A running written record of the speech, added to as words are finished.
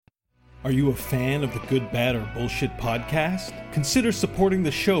Are you a fan of the Good, Bad, or Bullshit podcast? Consider supporting the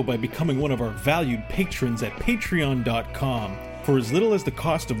show by becoming one of our valued patrons at patreon.com. For as little as the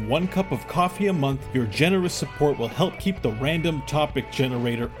cost of 1 cup of coffee a month, your generous support will help keep the random topic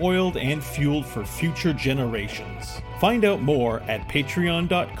generator oiled and fueled for future generations. Find out more at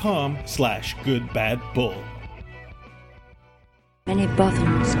patreon.com/goodbadbull. Many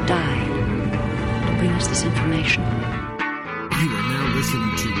Bothans died to bring us this information. You are now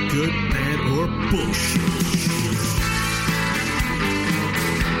listening to Good, Bad, or Bullshit.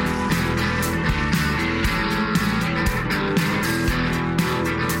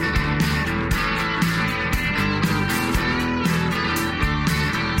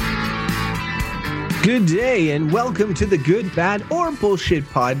 Good day and welcome to the Good, Bad, or Bullshit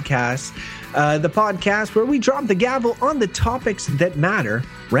podcast. The podcast where we drop the gavel on the topics that matter.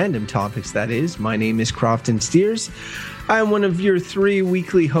 Random topics, that is. My name is Crofton Steers. I'm one of your 3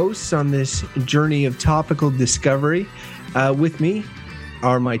 weekly hosts on this journey of topical discovery. With me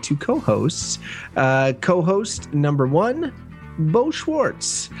are my 2 co-hosts. Co-host number 1, Bo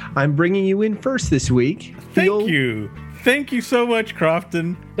Schwartz. I'm bringing you in first this week. Thank you. Thank you so much,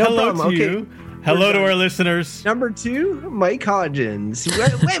 Crofton. No Hello problem. to Okay. you. Hello to our listeners. Number 2, Mike Hodgins.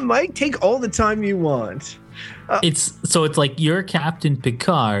 Wait, Mike, take all the time you want. It's like you're Captain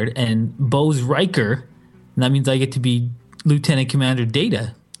Picard and Bo's Riker, and that means I get to be Lieutenant Commander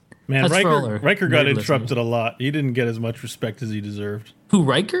Data. Man, That's for all our Riker got nerd interrupted listeners. a lot. He didn't get as much respect as he deserved. Who,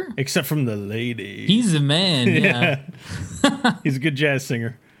 Riker? Except from the lady. He's a man, yeah. He's a good jazz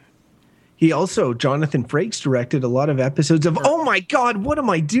singer. He also, Jonathan Frakes, directed a lot of episodes of, oh my God, what am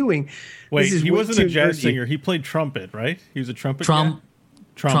I doing? Wait, This is he way wasn't a too jazz nerdy. singer. He played trumpet, right? He was a trumpet guy?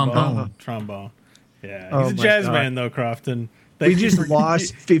 Trombone. Trombone. Yeah, Oh he's a my jazz God. man, though, Crofton. We Thank you just for-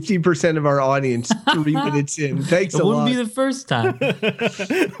 lost 50% of our audience 3 minutes in. Thanks It a wouldn't lot. be the first time.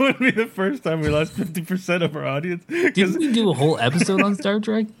 It wouldn't be the first time we lost 50% of our audience. 'Cause Didn't we do a whole episode on Star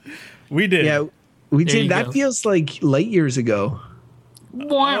Trek? we did. Yeah, we There you did. That go. feels like light years ago.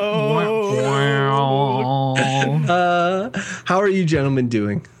 How are you gentlemen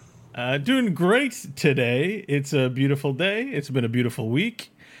doing? Doing great today. It's a beautiful day. It's been a beautiful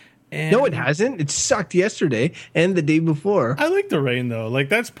week. And No, it hasn't. It sucked yesterday and the day before. I like the rain, though. Like,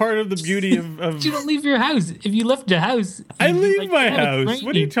 that's part of the beauty of You don't leave your house. If you left your house, I you'd be leave like, my "Oh, it's house.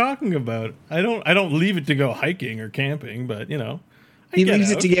 What are you raining." talking about? I don't leave it to go hiking or camping, but I He get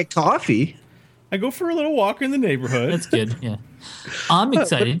leaves out. it to get coffee. I go for a little walk in the neighborhood. That's good, yeah. I'm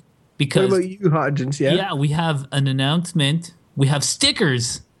excited What because, about you, Hodgins? yeah, we have an announcement. We have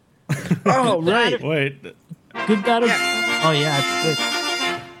stickers. Oh, right. Wait, Good, bad, or... Oh, yeah. It's good.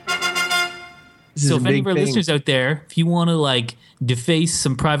 This is So a if any big of our thing. listeners out there, if you want to deface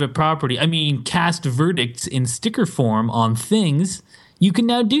some private property, cast verdicts in sticker form on things, you can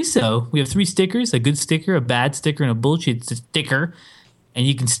now do so. We have 3 stickers, a good sticker, a bad sticker, and a bullshit sticker. And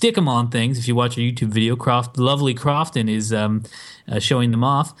you can stick them on things. If you watch our YouTube video, lovely Crofton is showing them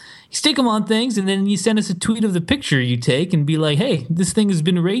off. You stick them on things, and then you send us a tweet of the picture you take and be like, hey, this thing has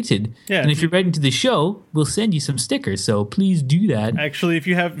been rated. Yeah, and if you're writing to the show, we'll send you some stickers. So please do that. actually, if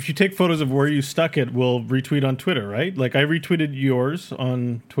you take photos of where you stuck it, we'll retweet on Twitter, right? Like I retweeted yours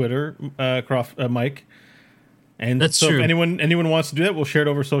on Twitter, Mike. And That's so true. if anyone wants to do that, we'll share it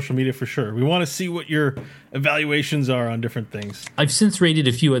over social media for sure. We want to see what your evaluations are on different things. I've since rated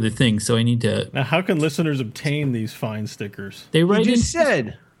a few other things, so I need to. Now, how can listeners obtain these fine stickers? They You write in. just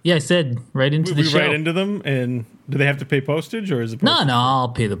said. Yeah, I said right into the We show. write into them, and do they have to pay postage, or is it postage? No, I'll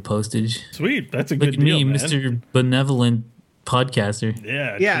pay the postage. Sweet, that's a Look good at deal, me, man. Mr. Benevolent Podcaster.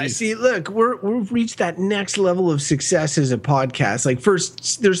 Yeah, Yeah, geez. see, look, we've reached that next level of success as a podcast. Like,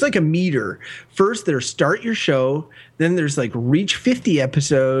 first, there's like a meter. First, there's start your show. Then there's reach 50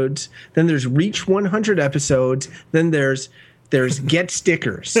 episodes. Then there's reach 100 episodes. Then there's get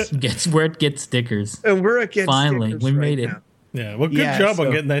stickers. We're at Get Stickers. And we're at get Finally, stickers we right made it. now. Yeah, well, good Yeah, job on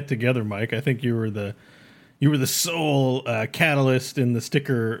so- getting that together, Mike. I think you were the sole catalyst in the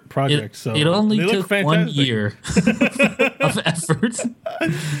sticker project. So It only they look took 1 fantastic. year of effort.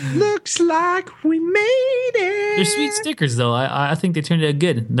 Looks like we made it. They're sweet stickers, though. I think they turned out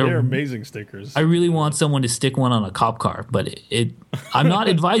good. They're amazing stickers. I really want someone to stick one on a cop car, but I'm not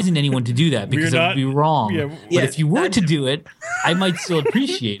advising anyone to do that because it not- would be wrong. yeah, but if you were to do it, I might still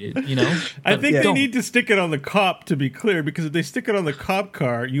appreciate it, I But think they don't. need to stick it on the cop, to be clear, because if they stick it on the cop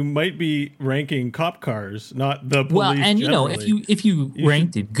car, you might be ranking cop cars, not the police. Well, and generally. if you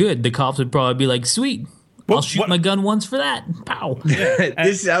ranked it good, the cops would probably be like, "Sweet, I'll shoot my gun once for that. Pow.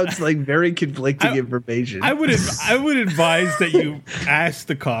 This sounds like very conflicting information. I would advise that you ask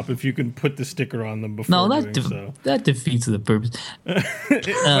the cop if you can put the sticker on them before that defeats the purpose.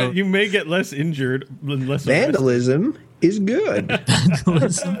 But you may get less injured, less vandalism is good.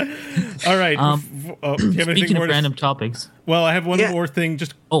 Vandalism. All right. Do you have Speaking more of random topics. Well, I have one more thing.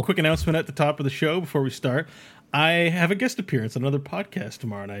 Just a quick announcement at the top of the show before we start. I have a guest appearance on another podcast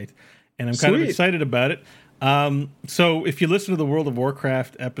tomorrow night, and I'm kind of excited about it. So if you listen to the World of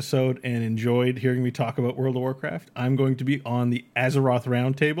Warcraft episode and enjoyed hearing me talk about World of Warcraft, I'm going to be on the Azeroth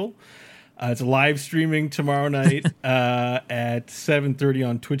Roundtable. It's live streaming tomorrow night at 7:30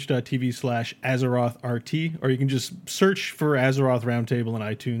 on twitch.tv/AzerothRT, or you can just search for Azeroth Roundtable in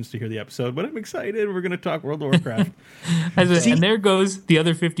iTunes to hear the episode. But I'm excited. We're going to talk World of Warcraft. And there goes the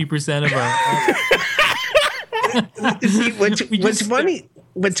other 50% of our... See, what's funny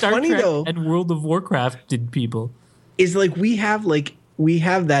though, and World of Warcraft did people is like we have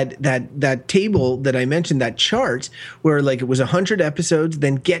that table that I mentioned, that chart where like it was 100 episodes,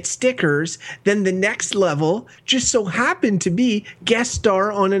 then get stickers, then the next level just so happened to be guest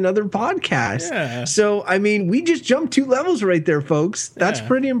star on another podcast. Yeah. So I mean, we just jumped 2 levels right there, folks. That's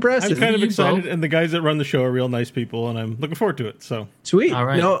pretty impressive. I'm kind of excited, and the guys that run the show are real nice people, and I'm looking forward to it. So sweet. All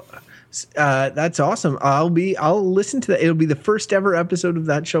right. No, that's awesome. I'll listen to that. It'll be the first ever episode of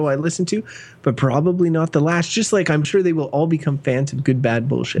that show I listen to, but probably not the last. Just like I'm sure they will all become fans of Good Bad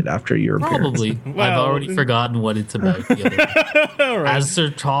Bullshit after your appearance. Probably. I've already forgotten what it's about.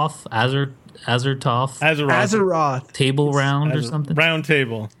 Azeroth table round or something. Round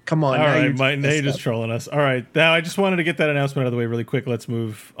table. Come on. All right, you're just trolling us. All right, now I just wanted to get that announcement out of the way really quick. Let's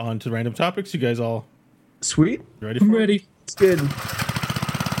move on to random topics. You guys all sweet? Ready? For I'm ready. It? It's good.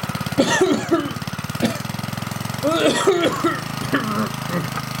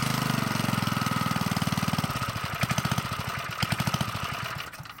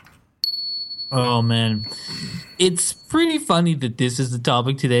 Oh man, it's pretty funny that this is the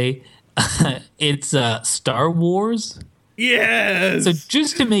topic today. It's Star Wars. Yes. So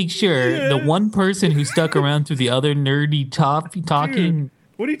just to make sure, the one person who stuck around through the other nerdy talking.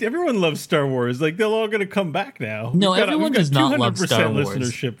 Dude, everyone loves Star Wars. Like they're all going to come back now. No, everyone does not love Star Wars.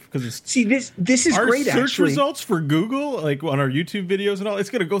 Listenership because it's this is our great. Search results for Google, like on our YouTube videos and all,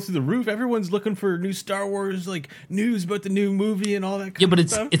 it's going to go through the roof. Everyone's looking for new Star Wars, like news about the new movie and all that. Kind of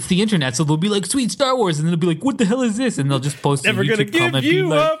stuff. It's the internet, so they'll be like, "Sweet Star Wars," and then they'll be like, "What the hell is this?" And they'll just post never a YouTube comment. Never gonna give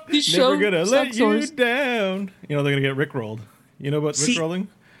you up. Never gonna let you down. You know they're gonna get rickrolled. You know about rickrolling?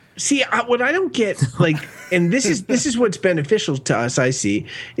 See, what I don't get, like, and this is what's beneficial to us, I see,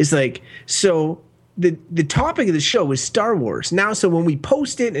 is like, so the topic of the show is Star Wars. Now, so when we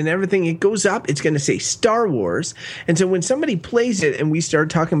post it and everything, it goes up, it's going to say Star Wars. And so when somebody plays it and we start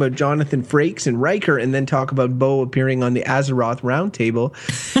talking about Jonathan Frakes and Riker and then talk about Bo appearing on the Azeroth Roundtable,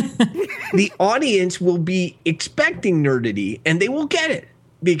 the audience will be expecting nerdity and they will get it.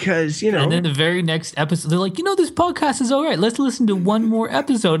 Because, you know. And then the very next episode, they're like, this podcast is all right. Let's listen to one more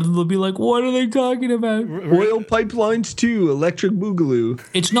episode. And they'll be like, what are they talking about? Oil pipelines too, electric boogaloo.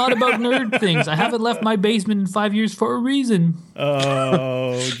 It's not about nerd things. I haven't left my basement in 5 years for a reason.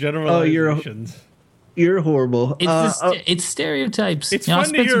 Oh, generalizations. You're horrible. It's stereotypes. It's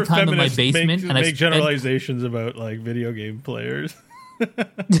fun to hear time in my basement basement and make generalizations about like video game players.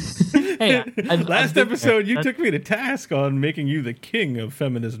 Hey, last episode you took me to task on making you the king of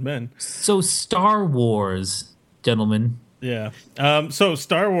feminist men. So Star Wars, gentlemen. Yeah. So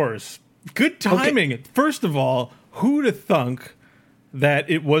Star Wars, good timing. Okay. First of all, who'd have thunk that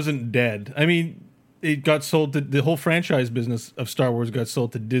it wasn't dead? I mean, it got sold to the whole franchise business of Star Wars got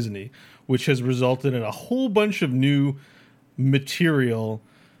sold to Disney, which has resulted in a whole bunch of new material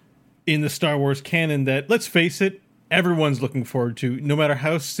in the Star Wars canon that, let's face it, everyone's looking forward to. No matter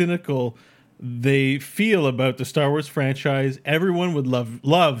how cynical they feel about the Star Wars franchise, everyone would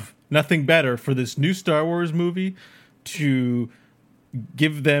love nothing better for this new Star Wars movie to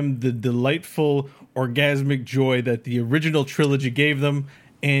give them the delightful orgasmic joy that the original trilogy gave them.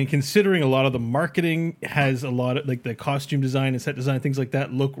 And considering a lot of the marketing has a lot of, like, the costume design and set design, things like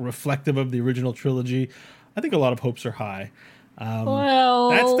that look reflective of the original trilogy, I think a lot of hopes are high.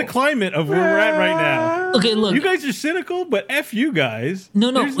 That's the climate of where we're at right now. Okay, look. You guys are cynical, but F you guys.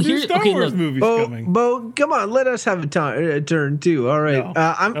 No. There's new Star Wars movies coming. Bo, come on, let us have a turn too. All right. No,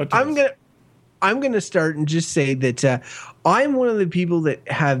 I'm gonna start and just say that I'm one of the people that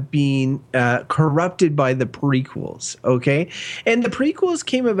have been corrupted by the prequels. Okay, and the prequels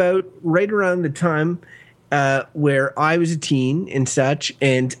came about right around the time where I was a teen and such,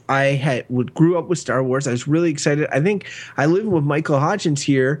 and I grew up with Star Wars. I was really excited. I think I lived with Michael Hodgins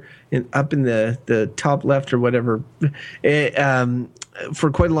here up in the top left or whatever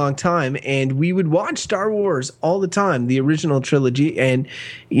for quite a long time, and we would watch Star Wars all the time, the original trilogy, and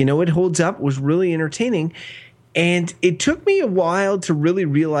it holds up, was really entertaining. And it took me a while to really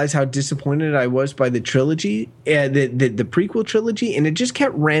realize how disappointed I was by the trilogy, the prequel trilogy, and it just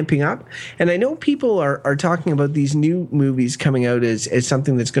kept ramping up. And I know people are talking about these new movies coming out as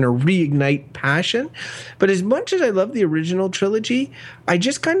something that's going to reignite passion. But as much as I love the original trilogy, I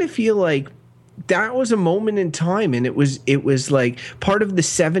just kind of feel like that was a moment in time, and it was like part of the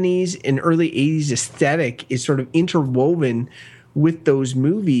 70s and early 80s aesthetic is sort of interwoven with those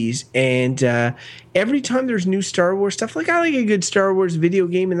movies. And every time there's new Star Wars stuff, like I like a good Star Wars video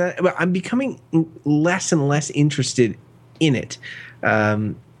game, and that, but I'm becoming less and less interested in it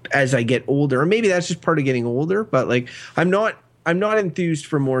as I get older. Or maybe that's just part of getting older, but like I'm not enthused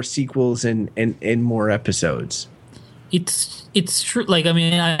for more sequels and more episodes. It's true. Like, I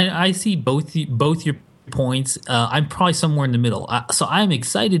mean, I see both your points. I'm probably somewhere in the middle. So I'm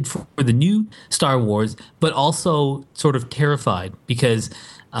excited for the new Star Wars, but also sort of terrified because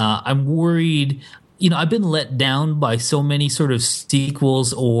I'm worried. I've been let down by so many sort of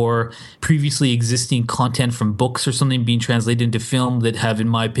sequels or previously existing content from books or something being translated into film that have, in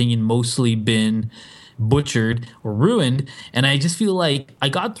my opinion, mostly been butchered or ruined. And I just feel like I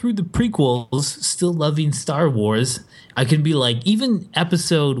got through the prequels still loving Star Wars. I can be like, even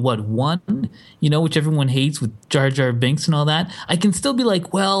episode 1, which everyone hates with Jar Jar Binks and all that, I can still be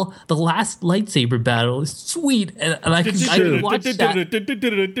like, well, the last lightsaber battle is sweet, and I can watch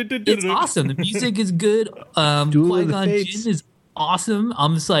that. It's awesome. The music is good. Qui-Gon Jinn is awesome.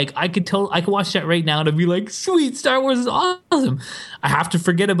 I'm just like, I could watch that right now and I'd be like, sweet, Star Wars is awesome. I have to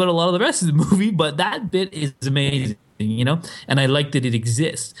forget about a lot of the rest of the movie, but that bit is amazing. And I like that it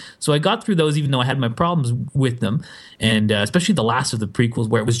exists. So I got through those even though I had my problems with them, and especially the last of the prequels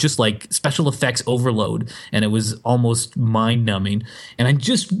where it was just like special effects overload and it was almost mind-numbing. And I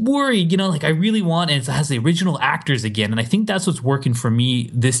just worried, like I really want, and it has the original actors again, and I think that's what's working for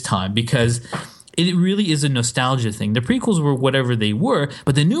me this time because it really is a nostalgia thing. The prequels were whatever they were,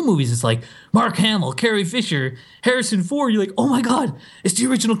 but the new movies, it's like Mark Hamill, Carrie Fisher, Harrison Ford. You're like, oh my God, it's the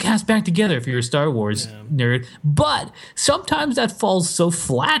original cast back together if you're a Star Wars nerd. But sometimes that falls so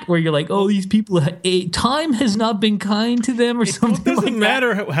flat where you're like, oh, these people, time has not been kind to them or something. It doesn't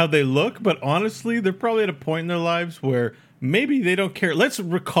matter how they look, but honestly, they're probably at a point in their lives where maybe they don't care. Let's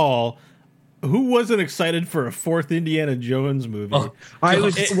recall, who wasn't excited for a fourth Indiana Jones movie? Oh, I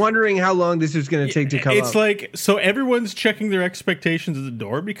was wondering how long this was going to take to come It's like, so everyone's checking their expectations at the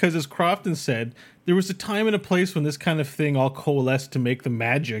door because, as Crofton said, there was a time and a place when this kind of thing all coalesced to make the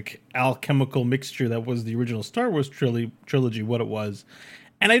magic alchemical mixture that was the original Star Wars trilogy what it was.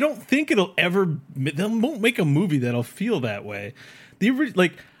 And I don't think they won't make a movie that'll feel that way.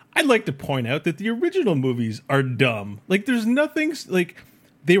 I'd like to point out that the original movies are dumb. Like, there's nothing, like,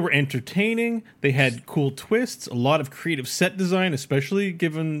 they were entertaining. They had cool twists, a lot of creative set design, especially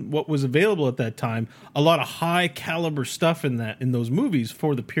given what was available at that time. A lot of high caliber stuff in those movies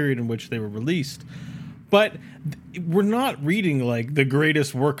for the period in which they were released. But we're not reading like the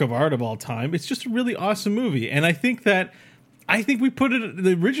greatest work of art of all time. It's just a really awesome movie, and I think we put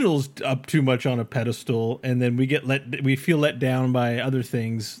the originals up too much on a pedestal, and then we feel let down by other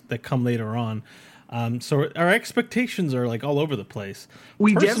things that come later on. So our expectations are like all over the place.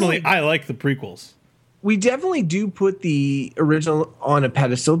 Personally, I like the prequels. We definitely do put the original on a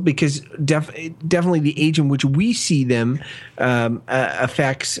pedestal because definitely the age in which we see them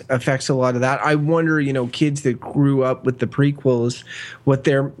affects a lot of that. I wonder, kids that grew up with the prequels, what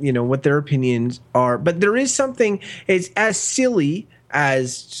their opinions are. But there is something as silly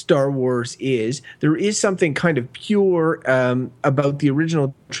as Star Wars is, there is something kind of pure about the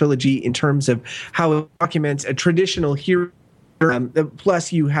original trilogy in terms of how it documents a traditional hero.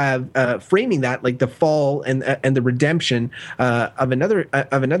 Plus, you have framing that like the fall and the redemption of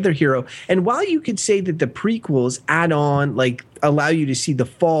another hero. And while you could say that the prequels add on, like allow you to see the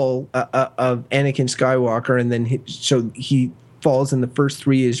fall of Anakin Skywalker, and then he falls in the first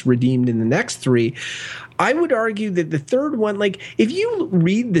 3, is redeemed in the next 3. I would argue that the third one, like if you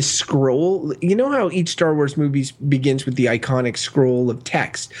read the scroll, you know how each Star Wars movie begins with the iconic scroll of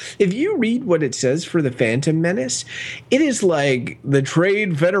text. If you read what it says for the Phantom Menace, it is like the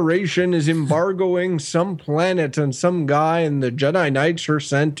Trade Federation is embargoing some planet and some guy, and the Jedi Knights are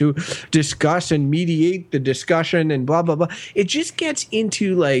sent to discuss and mediate the discussion and blah, blah, blah. It just gets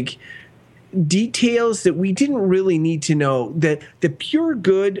into like details that we didn't really need to know. The pure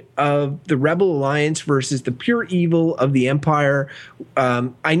good of the Rebel Alliance versus the pure evil of the Empire.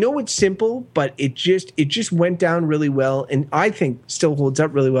 I know it's simple, but it just went down really well, and I think still holds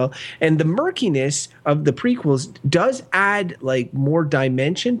up really well. And the murkiness of the prequels does add like more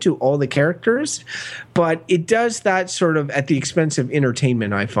dimension to all the characters, but it does that sort of at the expense of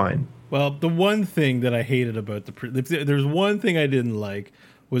entertainment, I find. Well, the one thing that I hated about there's one thing I didn't like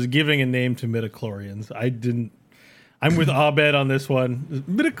was giving a name to midichlorians. I'm with Abed on this one.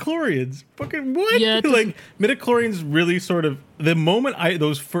 Midichlorians, fucking what? Yeah, like midichlorians really sort of the moment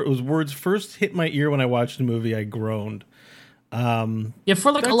those words first hit my ear when I watched the movie, I groaned. Yeah,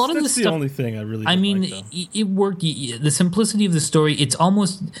 for like a lot of this stuff. That's the only thing I really. It worked. The simplicity of the story. It's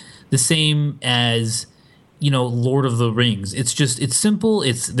almost the same as, Lord of the Rings. It's simple.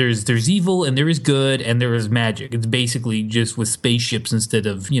 There's evil and there is good and there is magic. It's basically just with spaceships instead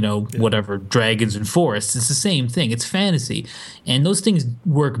of, whatever, dragons and forests. It's the same thing. It's fantasy. And those things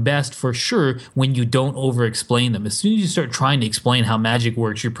work best for sure when you don't over explain them. As soon as you start trying to explain how magic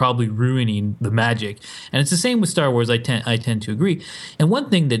works, you're probably ruining the magic. And it's the same with Star Wars. I tend to agree. And one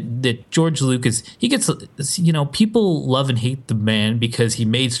thing that George Lucas, he gets, people love and hate the man because he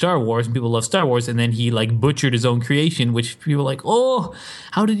made Star Wars and people love Star Wars, and then he like butchered his own creation, which people are like, oh,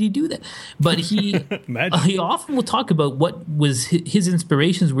 how did he do that? But he he often will talk about what was his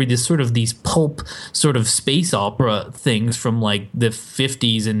inspirations were this sort of these pulp sort of space opera things from like the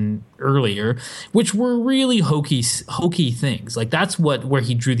 50s and earlier, which were really hokey things. Like that's where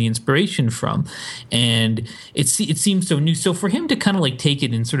he drew the inspiration from, and it seems so new. So for him to kind of like take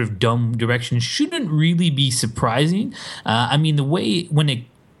it in sort of dumb direction shouldn't really be surprising. The way when it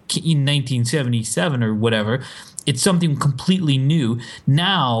in 1977 or whatever, it's something completely new.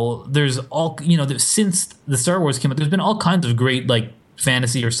 Now there's all since the Star Wars came out, there's been all kinds of great like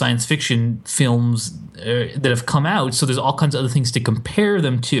fantasy or science fiction films that have come out. So there's all kinds of other things to compare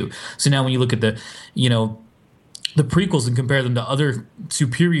them to. So now when you look at the prequels and compare them to other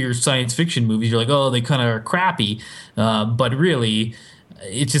superior science fiction movies, you're like, oh, they kind of are crappy. But really,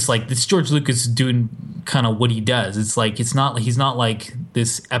 it's just like it's George Lucas doing kind of what he does. It's like he's not like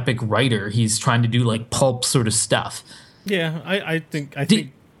this epic writer. He's trying to do like pulp sort of stuff. Yeah, I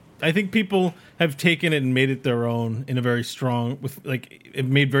think people have taken it and made it their own in a very strong it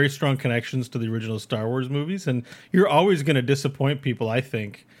made very strong connections to the original Star Wars movies, and you're always going to disappoint people, I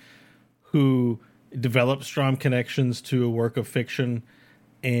think, who develop strong connections to a work of fiction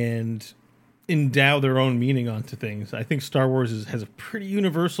and endow their own meaning onto things. I think Star Wars has a pretty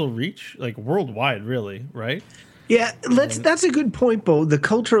universal reach, like worldwide, really, right? Yeah, that's a good point, Bo. The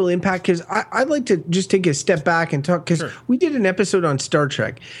cultural impact, because I'd like to just take a step back and talk, because we did an episode on Star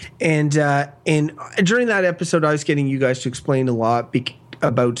Trek, and during that episode, I was getting you guys to explain a lot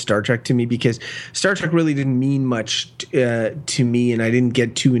about Star Trek to me, because Star Trek really didn't mean much to me, and I didn't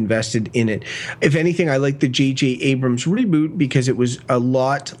get too invested in it. If anything, I liked the J.J. Abrams reboot because it was a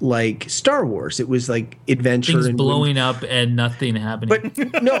lot like Star Wars. It was like adventure. Things blowing up and nothing happening.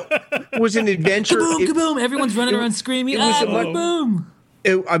 But no, it was an adventure. Kaboom, kaboom. Everyone's running around screaming. Boom.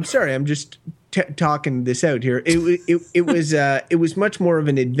 I'm sorry, I'm just talking this out here. It was much more of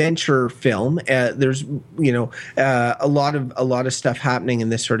an adventure film. There's a lot of stuff happening in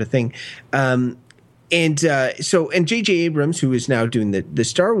this sort of thing. And J.J. Abrams, who is now doing the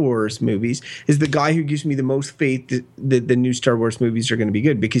Star Wars movies, is the guy who gives me the most faith that the new Star Wars movies are going to be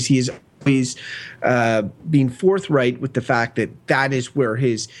good, because he is always being forthright with the fact that is where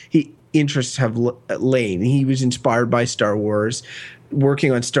his interests have lain. He was inspired by Star Wars.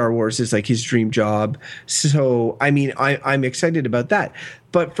 Working on Star Wars is like his dream job. So, I'm excited about that.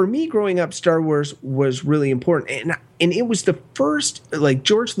 But for me, growing up, Star Wars was really important. And it was the first, like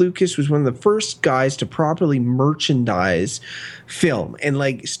George Lucas was one of the first guys to properly merchandise film. And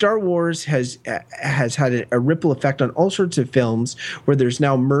like Star Wars has had a ripple effect on all sorts of films where there's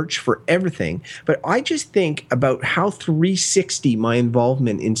now merch for everything. But I just think about how 360 my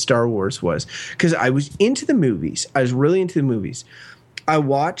involvement in Star Wars was, because I was into the movies. I was really into the movies. I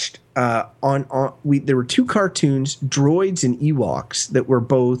watched there were two cartoons, Droids and Ewoks, that were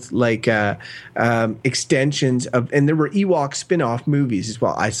both like extensions of, and there were Ewok spin-off movies as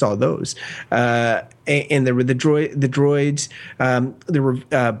well. I saw those, and there were the Droids. There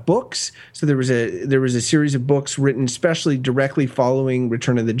were books. So there was a series of books written especially directly following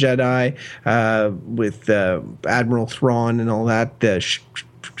Return of the Jedi, with Admiral Thrawn and all that.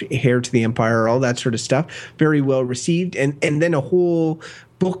 Heir to the Empire, all that sort of stuff, very well received, and then a whole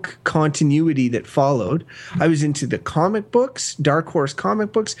book continuity that followed. I was into the comic books, Dark Horse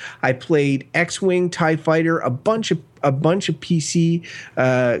comic books. I played X-Wing, TIE Fighter, a bunch a bunch of PC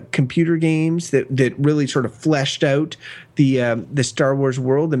computer games that really sort of fleshed out the Star Wars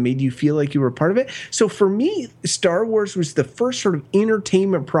world and made you feel like you were part of it. So for me, Star Wars was the first sort of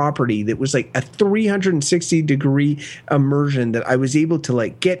entertainment property that was like a 360-degree immersion that I was able to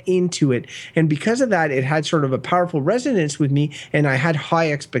like get into it. And because of that, it had sort of a powerful resonance with me, and I had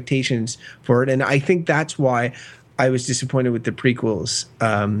high expectations for it. And I think that's why I was disappointed with the prequels,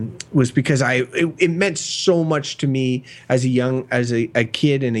 was because it meant so much to me as a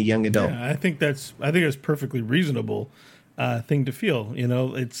kid and a young adult. Yeah, I think that's perfectly reasonable thing to feel. You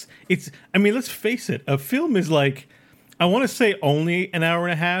know, it's. I mean, let's face it. A film is like, I want to say only an hour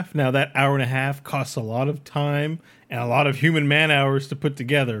and a half. Now that hour and a half costs a lot of time and a lot of human man hours to put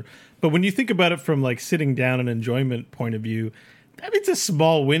together. But when you think about it from like sitting down and enjoyment point of view, it's a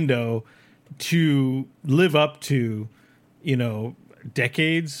small window to live up to, you know,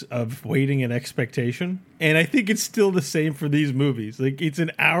 decades of waiting and expectation. And I think it's still the same for these movies. Like, it's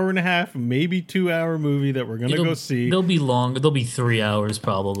an hour and a half, maybe 2 hour movie that we're going to go see. They'll be longer. They'll be 3 hours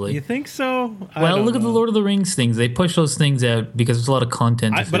probably. You think so? Well, look at the Lord of the Rings things. They push those things out because there's a lot of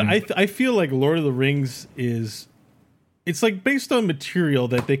content. I feel like Lord of the Rings is... It's like based on material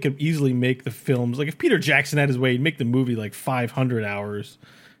that they could easily make the films. Like if Peter Jackson had his way, he'd make the movie like 500 hours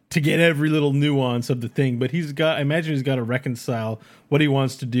to get every little nuance of the thing. But I imagine he's got to reconcile what he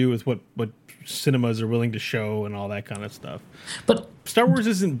wants to do with what cinemas are willing to show and all that kind of stuff. But Star Wars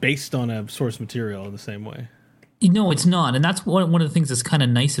isn't based on a source material in the same way. No, it's not. And that's one of the things that's kind of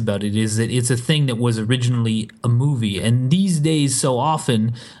nice about it, is that it's a thing that was originally a movie. And these days, so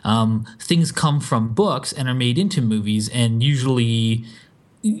often, things come from books and are made into movies, and usually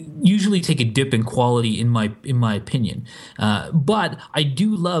take a dip in quality, in my opinion. But I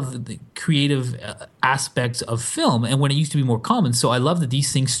do love the creative aspects of film, and when it used to be more common. So I love that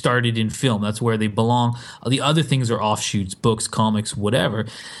these things started in film. That's where they belong. The other things are offshoots, books, comics, whatever.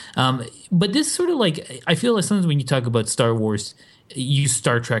 But this sort of like, I feel like sometimes when you talk about Star Wars, you use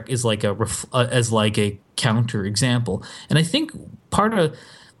Star Trek as like a counter example. And I think part of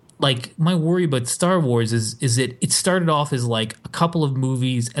like my worry about Star Wars is that it started off as like a couple of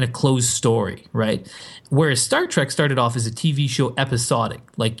movies and a closed story, right? Whereas Star Trek started off as a TV show, episodic.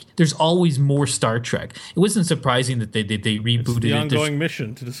 Like there's always more Star Trek. It wasn't surprising that they rebooted it's the ongoing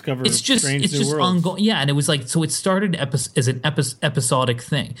mission to discover strange new worlds. Ongoing, yeah. And it was like, so it started as an episodic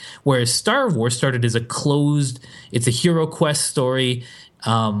thing, whereas Star Wars started as it's a hero quest story.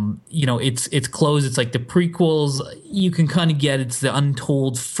 It's closed. It's like the prequels. You can kind of get it's the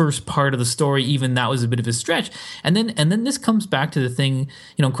untold first part of the story. Even that was a bit of a stretch. And then this comes back to the thing.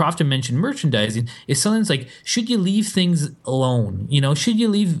 Crofton mentioned merchandising. Is something like, should you leave things alone? Should you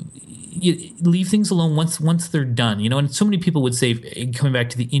leave things alone once they're done? And so many people would say, coming back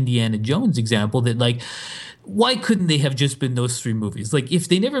to the Indiana Jones example, that like, why couldn't they have just been those three movies? Like, if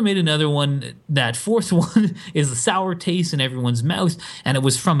they never made another one, that fourth one is a sour taste in everyone's mouth, and it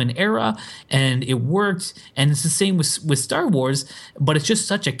was from an era, and it worked, and it's the same with Star Wars, but it's just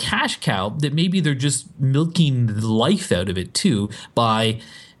such a cash cow that maybe they're just milking the life out of it, too, by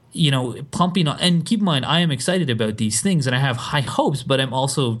pumping on. And keep in mind, I am excited about these things, and I have high hopes, but I'm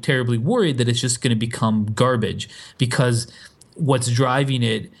also terribly worried that it's just going to become garbage, because what's driving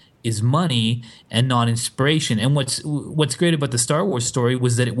it is money and not inspiration. And what's great about the Star Wars story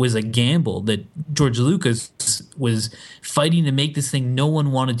was that it was a gamble, that George Lucas was fighting to make this thing. No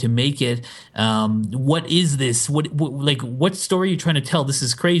one wanted to make it. What is this? What story are you trying to tell? This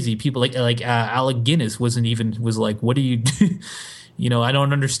is crazy. People like Alec Guinness was like, what are you I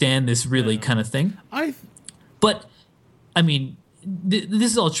don't understand this really kind of thing. But I mean,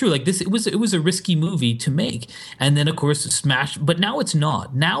 this is all true. Like this, it was a risky movie to make, and then of course smash. But now it's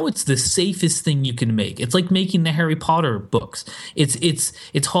not. Now it's the safest thing you can make. It's like making the Harry Potter books.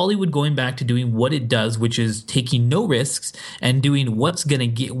 It's Hollywood going back to doing what it does, which is taking no risks and doing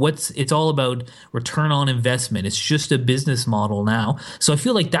it's all about return on investment. It's just a business model now. So I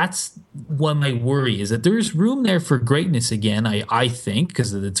feel like that's what my worry is, that there's room there for greatness again. I think,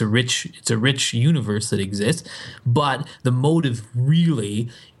 because it's a rich universe that exists, but the motive really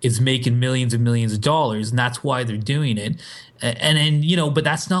is making millions and millions of dollars, and that's why they're doing it. And then but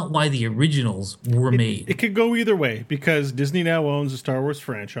that's not why the originals were made. It could go either way, because Disney now owns the Star Wars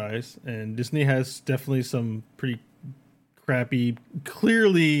franchise, and Disney has definitely some pretty crappy,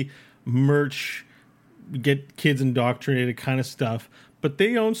 clearly merch, get kids indoctrinated kind of stuff. But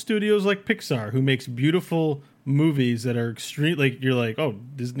they own studios like Pixar, who makes beautiful movies that are extreme. Like, you're like, oh,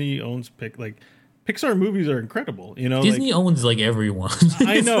 Disney owns Pixar movies are incredible. Disney owns like everyone.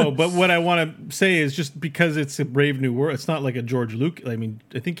 I know, but what I want to say is, just because it's a Brave New World, it's not like a George Lucas. I mean,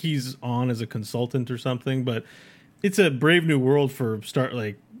 I think he's on as a consultant or something, but it's a brave new world for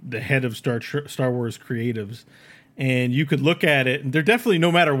the head of Star Wars creatives. And you could look at it, and they're definitely,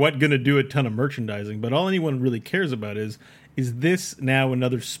 no matter what, going to do a ton of merchandising. But all anyone really cares about is this now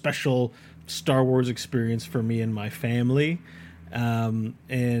another special Star Wars experience for me and my family?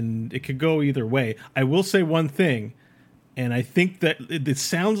 And it could go either way. I will say one thing, and I think that it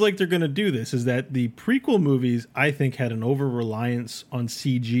sounds like they're going to do this, is that the prequel movies, I think, had an over-reliance on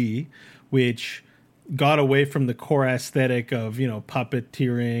CG, which got away from the core aesthetic of,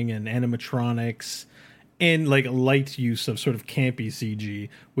 puppeteering and animatronics, and like a light use of sort of campy CG,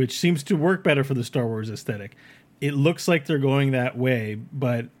 which seems to work better for the Star Wars aesthetic. It looks like they're going that way,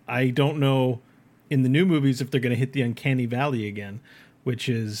 but I don't know in the new movies if they're going to hit the Uncanny Valley again, which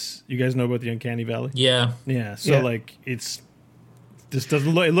is, you guys know about the Uncanny Valley? Yeah. Yeah. So this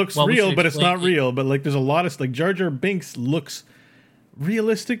doesn't look, it looks real, but it's not real. But like there's a lot of, like Jar Jar Binks looks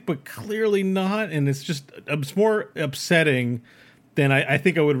realistic, but clearly not. And it's more upsetting than I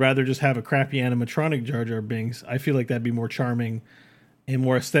think I would rather just have a crappy animatronic Jar Jar Binks. I feel like that'd be more charming and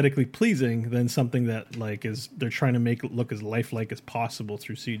more aesthetically pleasing than something that they're trying to make it look as lifelike as possible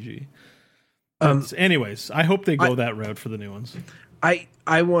through CG. Anyways, I hope they go that route for the new ones. I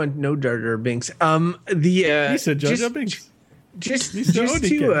want no Jar Jar Binks. He said Jar Jar Binks.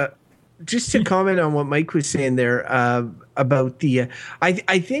 Just to comment on what Mike was saying there about the,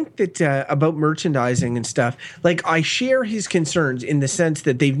 I think that about merchandising and stuff. Like I share his concerns in the sense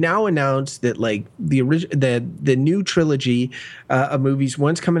that they've now announced that like the new trilogy of movies,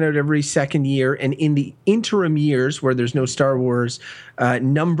 one's coming out every second year, and in the interim years where there's no Star Wars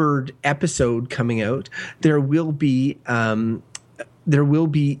numbered episode coming out, there will be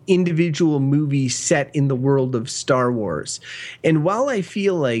individual movies set in the world of Star Wars. And while I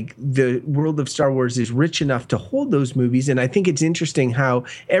feel like the world of Star Wars is rich enough to hold those movies, and I think it's interesting how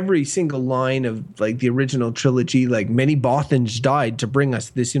every single line of like the original trilogy, like many Bothans died to bring us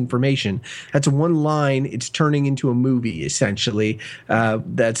this information. That's one line. It's turning into a movie, essentially.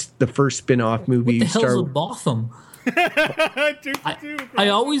 That's the first spin-off movie. What the hell's a Botham? I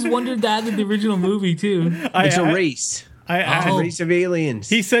always wondered that in the original movie, too. It's a race. A race of aliens.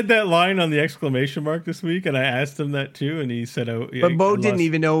 He said that line on the exclamation mark this week, and I asked him that too, and he said, but Bo didn't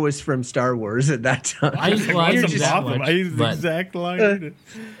even know it was from Star Wars at that time. I used the exact line.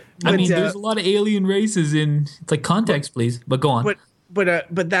 There's a lot of alien races in. It's like context, please. But go on. But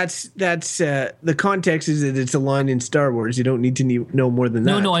that's the context is that it's a line in Star Wars. You don't need to know more than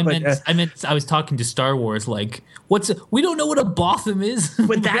that. No, I meant I was talking to Star Wars. Like, we don't know what a Botham is.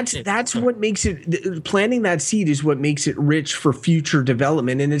 But that's what makes it, planting that seed is what makes it rich for future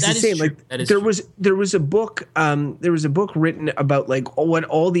development. And it's the same. Like there was a book written about like what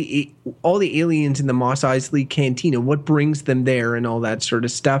all the aliens in the Mos Eisley Cantina, what brings them there, and all that sort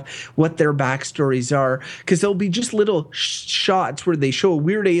of stuff. What their backstories are, because there'll be just little shots where they show a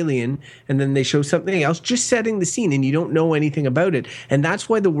weird alien and then they show something else, just setting the scene, and you don't know anything about it. And that's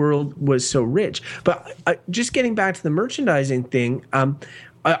why the world was so rich. But just getting back to the merchandising thing,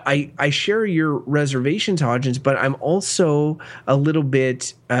 I share your reservations, Hodgins, but I'm also a little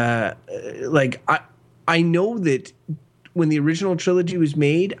bit I know that when the original trilogy was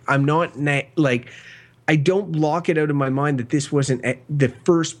made, I'm not I don't block it out of my mind that this wasn't the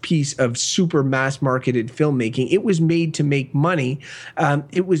first piece of super mass marketed filmmaking. It was made to make money.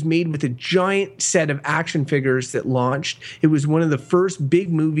 It was made with a giant set of action figures that launched. It was one of the first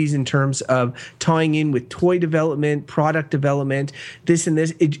big movies in terms of tying in with toy development, product development, this and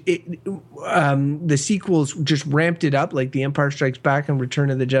this. The sequels just ramped it up, like The Empire Strikes Back and Return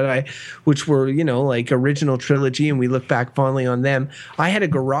of the Jedi, which were, like original trilogy, and we look back fondly on them. I had a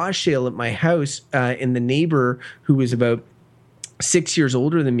garage sale at my house, and the neighbor, who was about 6 years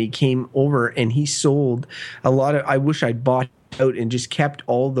older than me, came over, and he sold a lot of, I wish I'd bought out and just kept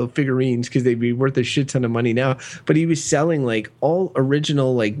all the figurines because they'd be worth a shit ton of money now. But he was selling like all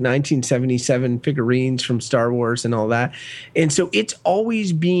original, like 1977 figurines from Star Wars and all that. And so it's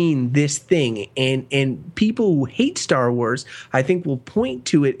always been this thing. And people who hate Star Wars, I think, will point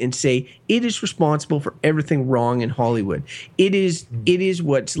to it and say it is responsible for everything wrong in Hollywood. It is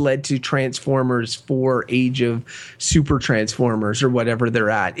what's led to Transformers 4, Age of Super Transformers, or whatever they're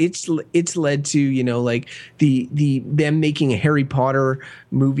at. It's led to, like them making a Harry Potter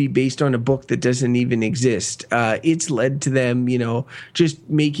movie based on a book that doesn't even exist. It's led to them, just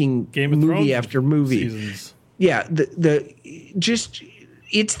making movie after movie. Seasons. Yeah,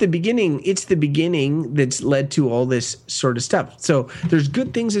 it's the beginning. It's the beginning that's led to all this sort of stuff. So there's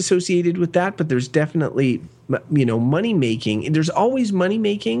good things associated with that, but there's definitely, money making. There's always money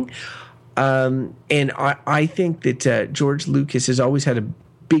making, and I think that George Lucas has always had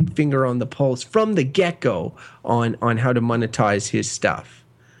big finger on the pulse from the get-go on how to monetize his stuff.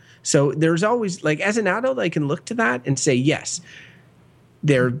 So there's always, like, as an adult, I can look to that and say, yes,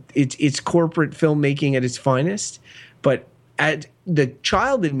 it's corporate filmmaking at its finest. But the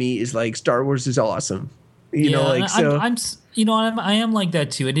child in me is like, Star Wars is awesome. I am like that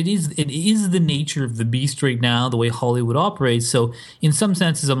too, and it is the nature of the beast right now, the way Hollywood operates. So in some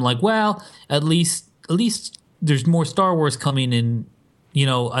senses, I'm like, well, at least there's more Star Wars coming in.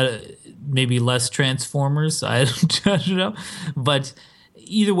 Maybe less Transformers. I don't know, but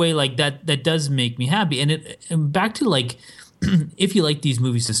either way, like that does make me happy. And back to like, if you like these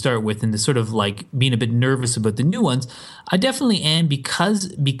movies to start with, and to sort of like being a bit nervous about the new ones, I definitely am,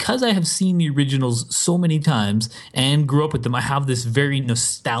 because I have seen the originals so many times and grew up with them. I have this very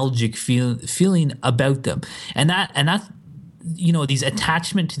nostalgic feeling about them, and that's these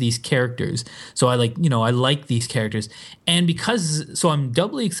attachment to these characters. So I like these characters, and so I'm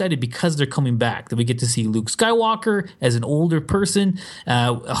doubly excited because they're coming back, that we get to see Luke Skywalker as an older person,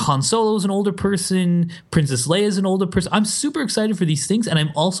 Han Solo as an older person, Princess Leia as an older person. I'm super excited for these things, and I'm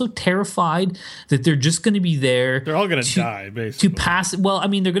also terrified that they're just going to be there. They're all going to die, basically. To pass. Well, I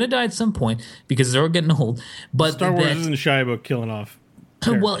mean, they're going to die at some point because they're all getting old. But Star Wars isn't shy about killing off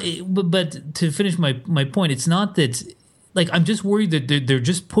characters. Well, but to finish my point, it's not that. Like, I'm just worried that they're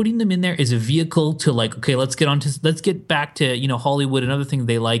just putting them in there as a vehicle to, like, okay, let's get back to, Hollywood. Another thing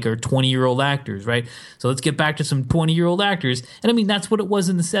they like are 20-year-old actors, right? So let's get back to some 20-year-old actors. And I mean, that's what it was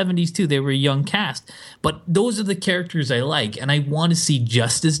in the 70s too. They were a young cast, but those are the characters I like, and I want to see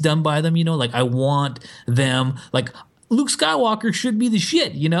justice done by them. Like, I want them, like, Luke Skywalker should be the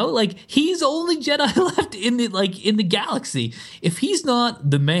shit, like, he's the only Jedi left in the galaxy. If he's not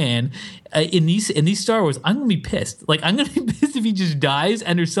the man in these Star Wars, I'm gonna be pissed. Like, I'm gonna be pissed if he just dies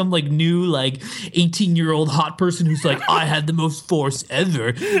and there's some like new like 18-year-old hot person who's like, I had the most Force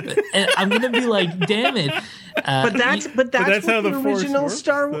ever, and I'm gonna be like, damn it. But that's what how the original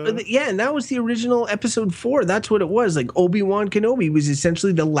Star Wars. Yeah, and that was the original Episode 4. That's what it was. Like, Obi-Wan Kenobi was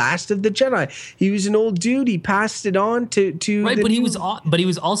essentially the last of the Jedi. He was an old dude. He passed it on to right. But he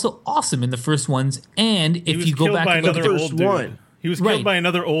was also awesome in the first ones. And if you go back to the first one, he was killed by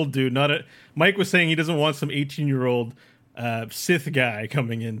another old dude. Mike was saying he doesn't want some 18-year-old Sith guy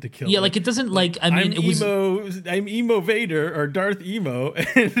coming in to kill him. Like, it doesn't, like, I mean, I'm Emo Vader or Darth Emo,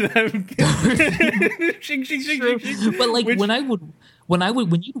 and I'm but like,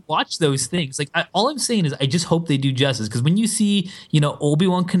 when you watch those things, like, all I'm saying is I just hope they do justice, because when you see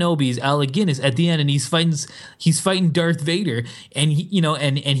Obi-Wan Kenobi's Alec Guinness at the end, and he's fighting Darth Vader, and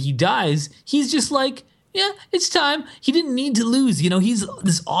he dies, he's just like, yeah, it's time. He didn't need to lose. He's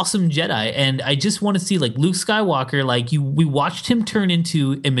this awesome Jedi. And I just want to see, like, Luke Skywalker, like, we watched him turn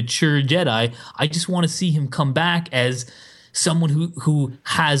into a mature Jedi. I just want to see him come back as someone who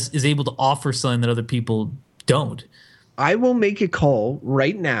is able to offer something that other people don't. I will make a call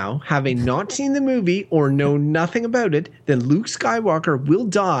right now, having not seen the movie or know nothing about it, then Luke Skywalker will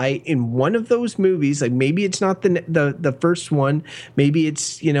die in one of those movies. Like, maybe it's not the first one. Maybe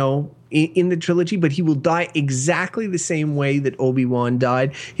it's, in the trilogy, but he will die exactly the same way that Obi-Wan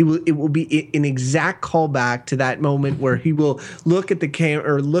died. It will be an exact callback to that moment where he will look at the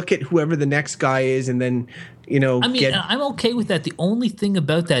camera or look at whoever the next guy is, and then I'm okay with that. The only thing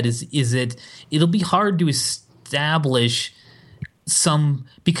about that is that it'll be hard to establish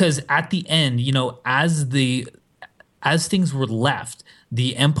because at the end, as things were left,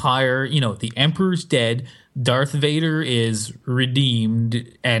 the Empire, the Emperor's dead, Darth Vader is redeemed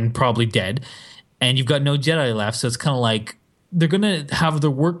and probably dead, and you've got no Jedi left. So it's kind of like they're going to have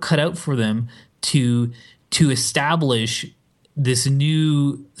their work cut out for them to establish this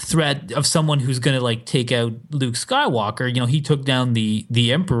new threat of someone who's going to, like, take out Luke Skywalker. He took down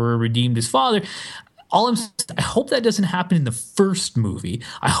the Emperor, redeemed his father. I hope that doesn't happen in the first movie.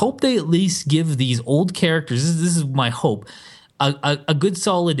 I hope they at least give these old characters, this is my hope, a good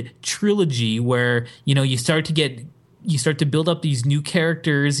solid trilogy where you start to build up these new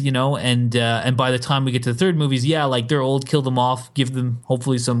characters, and by the time we get to the third movies, like, they're old, kill them off, give them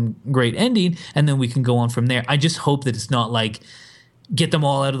hopefully some great ending, and then we can go on from there. I just hope that it's not like get them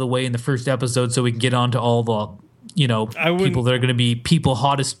all out of the way in the first episode so we can get on to all the people that are going to be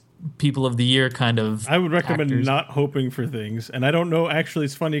hottest people of the year kind of. I would recommend actors. Not hoping for things, and I don't know. Actually,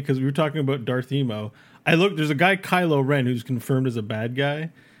 it's funny because we were talking about Darth Emo. There's a guy, Kylo Ren, who's confirmed as a bad guy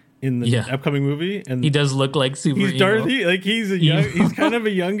in the upcoming movie, and he does look like super. He's Darthy, like he's kind of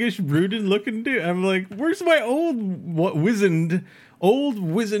a youngish, brooded looking dude. I'm like, where's my old wizened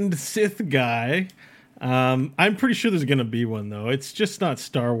Sith guy? I'm pretty sure there's gonna be one though. It's just not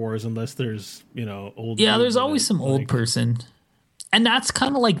Star Wars unless there's old. Yeah, there's always some old person. And that's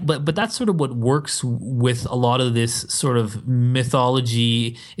kind of like, but that's sort of what works with a lot of this sort of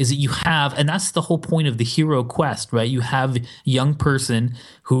mythology is that you have, and that's the whole point of the hero quest, right? You have a young person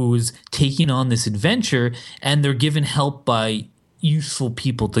who's taking on this adventure, and they're given help by useful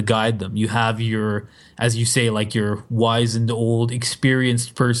people to guide them. You have your, as you say, like your wise and old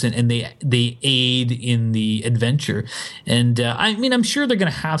experienced person, and they aid in the adventure. And I mean, I'm sure they're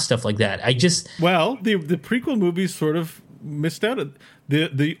going to have stuff like that. The prequel movies sort of missed out.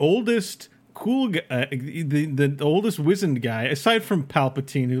 The oldest cool guy, the oldest wizened guy, aside from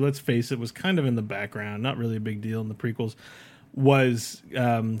Palpatine, who, let's face it, was kind of in the background, not really a big deal in the prequels, was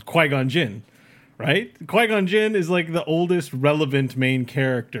Qui-Gon Jinn, right? Qui-Gon Jinn is like the oldest relevant main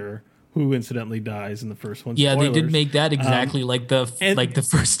character, who incidentally dies in the first one. Yeah, Spoilers. They did make that exactly like the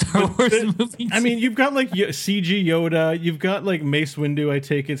first Star Wars movie. I mean, you've got like CG Yoda, you've got like Mace Windu. I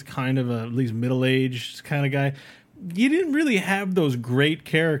take it's kind of at least middle-aged kind of guy. You didn't really have those great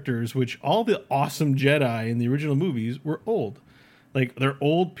characters, which all the awesome Jedi in the original movies were old. Like, they're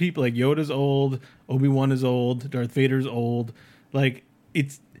old people. Like, Yoda's old, Obi-Wan is old, Darth Vader's old. Like,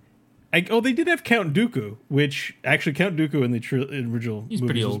 it's... they did have Count Dooku, which... Actually, Count Dooku in the original He's movies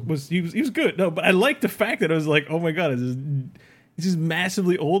pretty old. He was good. No, but I like the fact that I was like, oh my god, it's this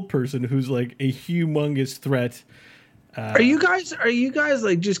massively old person who's like a humongous threat. Are you guys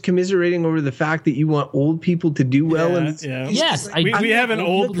like just commiserating over the fact that you want old people to do well? Yeah. Yes, we have an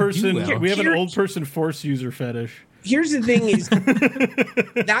old person. Well. We have an old person Force user fetish. Here's the thing: is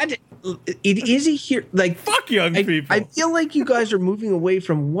that it is fuck young people. I feel like you guys are moving away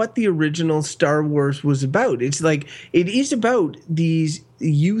from what the original Star Wars was about. It's like it is about these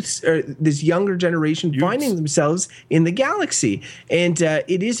youths, or this younger generation finding themselves in the galaxy, and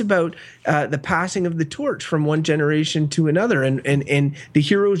it is about the passing of the torch from one generation to another, and the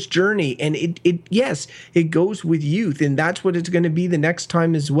hero's journey. And it goes with youth, and that's what it's going to be the next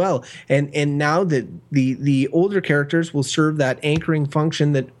time as well. And now that the older characters will serve that anchoring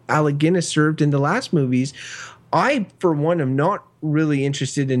function that Alec Guinness served in the last movies, I, for one, am not really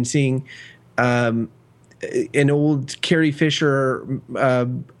interested in seeing an old Carrie Fisher,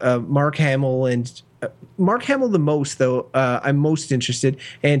 Mark Hamill, and Mark Hamill the most, though. I'm most interested,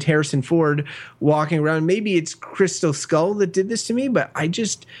 and Harrison Ford walking around. Maybe it's Crystal Skull that did this to me, but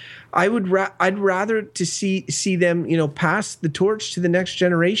I'd rather to see them, pass the torch to the next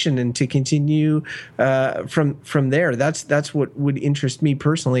generation and to continue from there. That's what would interest me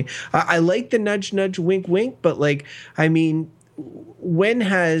personally. I like the nudge, nudge, wink, wink, but when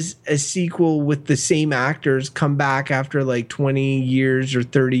has a sequel with the same actors come back after like 20 years or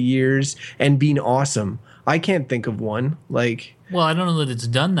 30 years and been awesome? I can't think of one. Well, I don't know that it's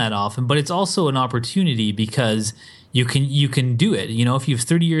done that often, but it's also an opportunity because you can do it. If you have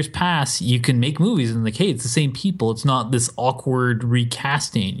 30 years pass, you can make movies and like, hey, it's the same people. It's not this awkward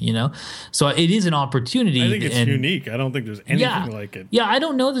recasting, So it is an opportunity. I think it's unique. I don't think there's anything like it. Yeah, I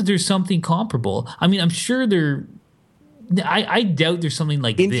don't know that there's something comparable. I mean, I'm sure I doubt there's something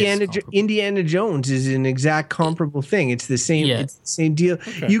like Indiana Jones is an exact comparable thing. It's the same. Yeah. It's the same deal.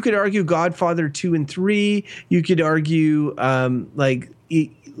 Okay. You could argue Godfather 2 and 3. You could argue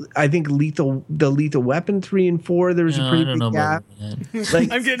I think Lethal Weapon 3 and 4. There was a pretty big gap.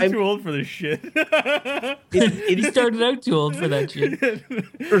 I'm getting too old for this shit. He started out too old for that shit.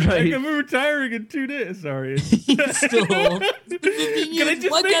 Right. I'm retiring in 2 days. Sorry. He's still old. Can I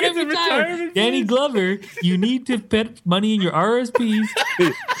just make it to retirement? Danny Glover, you need to put money in your RSPs.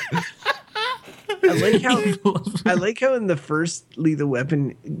 I like how in the first Lethal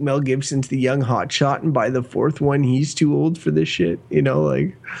Weapon, Mel Gibson's the young hotshot, and by the fourth one, he's too old for this shit.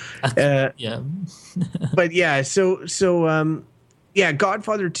 Yeah. But yeah, so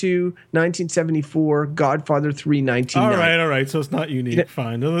Godfather 2, 1974, Godfather 3, 1990. All right. So it's not unique.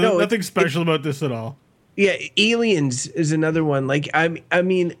 Fine. Nothing special about this at all. Yeah, Aliens is another one. I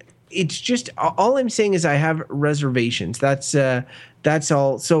mean, it's just all I'm saying is I have reservations. That's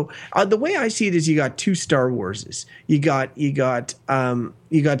all. So the way I see it is you got two Star Warses. You got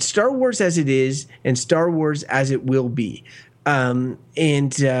Star Wars as it is and Star Wars as it will be. And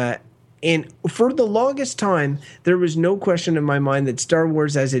for the longest time, there was no question in my mind that Star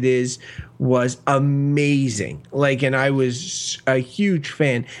Wars as it is was amazing. And I was a huge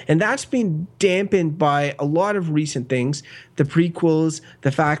fan. And that's been dampened by a lot of recent things. The prequels,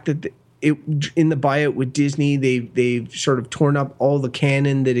 the fact that in the buyout with Disney, they've sort of torn up all the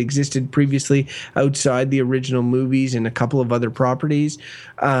canon that existed previously outside the original movies and a couple of other properties,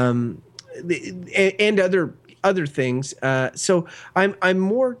 and other things. So I'm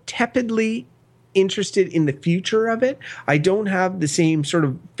more tepidly interested in the future of it. I don't have the same sort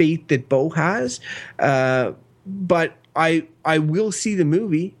of faith that Bo has, but I will see the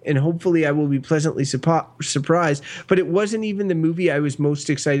movie, and hopefully I will be pleasantly surprised. But it wasn't even the movie I was most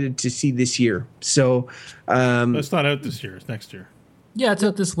excited to see this year. So it's not out this year. It's next year. Yeah, it's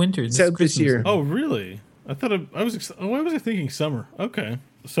out this winter. It's out this year. Oh, really? I thought I was. Why was I thinking summer? Okay,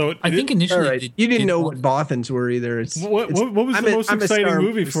 so I think initially right. You didn't know what Bothans were either. What was the most exciting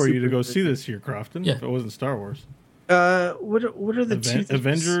movie for you to go see this year, Crofton? Yeah. If it wasn't Star Wars. What are the two?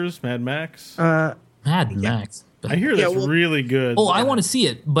 Avengers, Mad Max. Mad Max. I hear that's really good. Oh, I want to see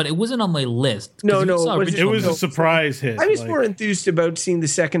it, but it wasn't on my list. No, it was a surprise hit. I was more enthused about seeing the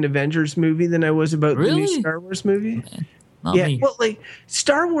second Avengers movie than I was about the new Star Wars movie. Man, not me. Well, like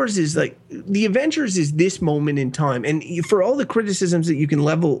Star Wars is like the Avengers is this moment in time, and for all the criticisms that you can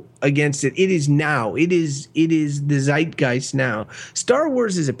level against it, it is now. It is the zeitgeist now. Star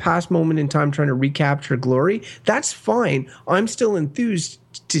Wars is a past moment in time trying to recapture glory. That's fine. I'm still enthused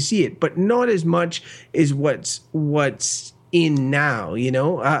to see it, but not as much as what's in now,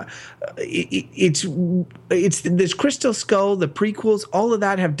 it's this Crystal Skull, the prequels, all of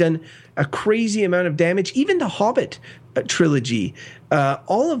that have done a crazy amount of damage. Even the Hobbit trilogy,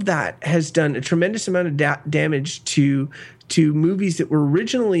 all of that has done a tremendous amount of damage to movies that were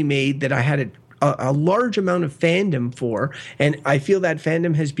originally made that I had a large amount of fandom for, and I feel that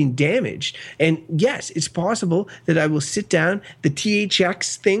fandom has been damaged. And yes, it's possible that I will sit down, the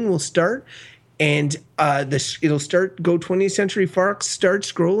THX thing will start, and it'll go 20th Century Fox, start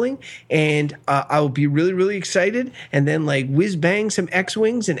scrolling, and I will be really, really excited, and then like whiz bang some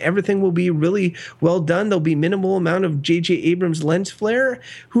X-Wings, and everything will be really well done. There'll be minimal amount of J.J. Abrams lens flare.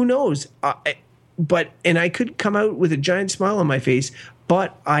 Who knows? And I could come out with a giant smile on my face,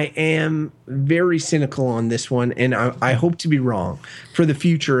 but I am very cynical on this one, and I hope to be wrong for the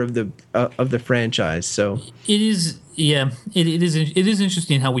future of the franchise. So it is. Yeah, it is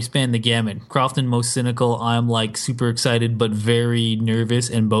interesting how we span the gamut. Crofton most cynical. I'm like super excited but very nervous,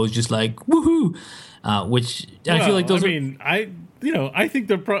 and Bo's just like woohoo. I feel like those. I think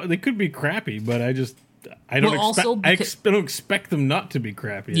they could be crappy, but I don't expect them not to be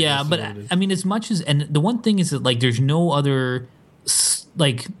crappy. Yeah, but I mean, as much as, and the one thing is that like there's no other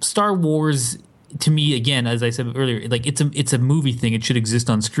like Star Wars. To me, again, as I said earlier, like it's a movie thing. It should exist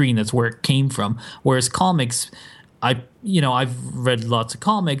on screen. That's where it came from. Whereas comics, I've read lots of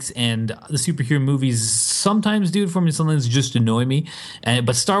comics, and the superhero movies sometimes do it for me, sometimes just annoy me.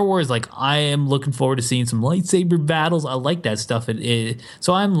 But Star Wars, like, I am looking forward to seeing some lightsaber battles. I like that stuff.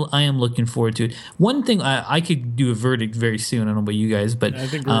 So I am looking forward to it. One thing I could do a verdict very soon. I don't know about you guys, but I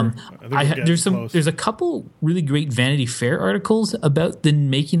think there's a couple really great Vanity Fair articles about the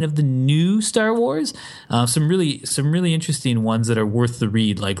making of the new Star Wars. Some really interesting ones that are worth the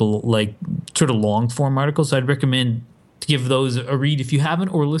read, like sort of long form articles. So I'd recommend to give those a read if you haven't,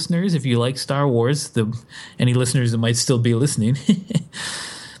 or listeners, if you like Star Wars, any listeners that might still be listening.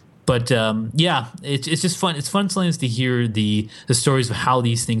 But it's just fun. It's fun sometimes to hear the stories of how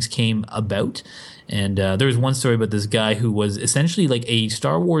these things came about. And there was one story about this guy who was essentially like a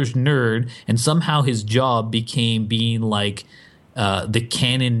Star Wars nerd, and somehow his job became being like the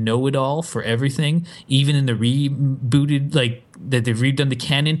canon know-it-all for everything. Even in the rebooted, like, that they've redone the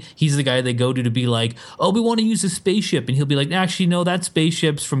canon, he's the guy they go to be like, oh, we want to use a spaceship, and he'll be like, actually, no, that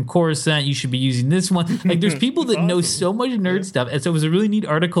spaceship's from Coruscant, you should be using this one. Like, there's people that know so much nerd stuff, and so it was a really neat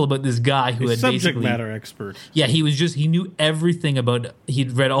article about this guy who had subject matter expert. Yeah, he knew everything about,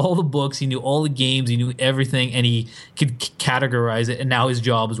 he'd read all the books, he knew all the games, he knew everything, and he could categorize it, and now his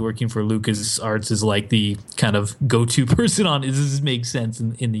job is working for LucasArts as like the kind of go-to person on, does this make sense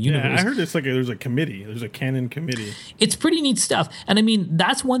in the universe? Yeah, I heard it's like there's a committee, there's a canon committee. It's pretty neat stuff. And I mean,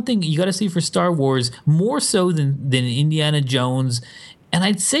 that's one thing you got to see for Star Wars, more so than Indiana Jones. And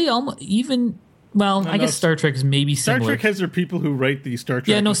I'd say I guess Star Trek is maybe similar. Star Trek has their people who write the Star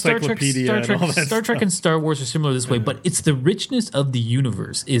Trek encyclopedia Star Trek and Star Wars are similar this way, but it's the richness of the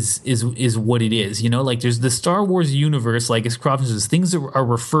universe is what it is. Like there's the Star Wars universe, like as Crofton says, things that are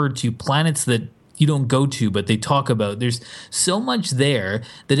referred to, planets that you don't go to, but they talk about. There's so much there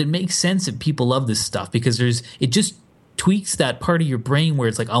that it makes sense that people love this stuff, because it just tweaks that part of your brain where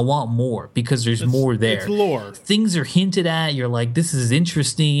it's like, I want more, because there's more there. It's lore. Things are hinted at. You're like, this is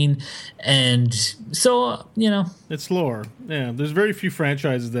interesting. And so, It's lore. Yeah, there's very few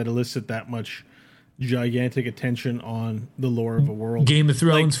franchises that elicit that much gigantic attention on the lore of a world. Game of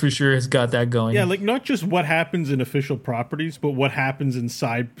Thrones for sure has got that going. Yeah, like not just what happens in official properties, but what happens in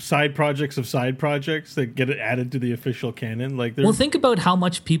side projects of side projects that get added to the official canon. Like, well, think about how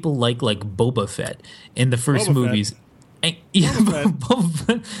much people like Boba Fett in the first movies. Yeah,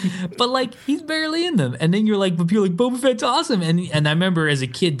 but like he's barely in them, and then you're like, but people are like Boba Fett's awesome, and I remember as a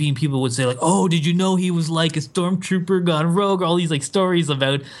kid being people would say like, oh, did you know he was like a stormtrooper gone rogue? All these like stories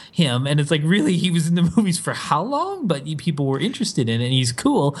about him, and it's like really he was in the movies for how long? But people were interested in it, and he's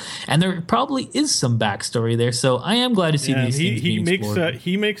cool, and there probably is some backstory there. So I am glad to see these things being explored.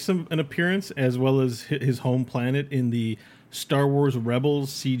 He makes an appearance as well as his home planet in the Star Wars Rebels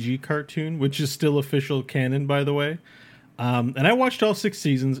CG cartoon, which is still official canon, by the way. And I watched all 6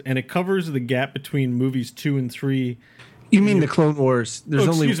 seasons, and it covers the gap between movies 2 and 3. You mean the Clone Wars?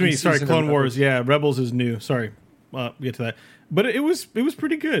 There's Sorry, Clone Wars. Yeah, Rebels is new. Sorry, we'll get to that. But it was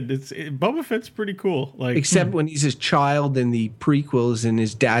pretty good. Boba Fett's pretty cool. Like except when he's a child in the prequels, and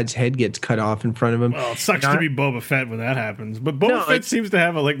his dad's head gets cut off in front of him. Well, it sucks to be Boba Fett when that happens. But Boba Fett seems to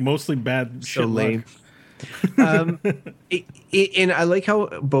have a mostly bad shit luck. And I like how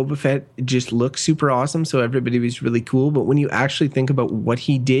Boba Fett just looks super awesome, so everybody was really cool. But when you actually think about what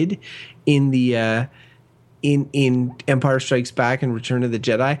he did in the in Empire Strikes Back and Return of the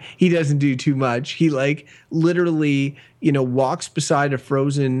Jedi, he doesn't do too much. He literally walks beside a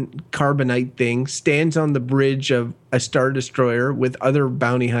frozen carbonite thing, stands on the bridge of a Star Destroyer with other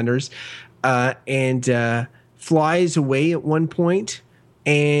bounty hunters, and flies away at one point,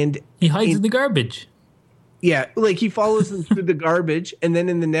 and he hides in the garbage. Yeah, like he follows them through the garbage, and then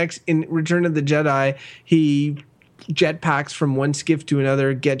in Return of the Jedi, he jetpacks from one skiff to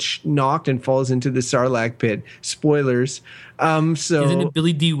another, gets knocked, and falls into the Sarlacc pit. Spoilers. So isn't it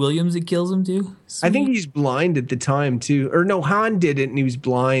Billy D. Williams that kills him too? Sweet. I think he's blind at the time too, or no, Han did it and he was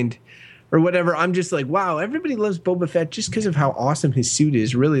blind, or whatever. I'm just like, wow, everybody loves Boba Fett just because of how awesome his suit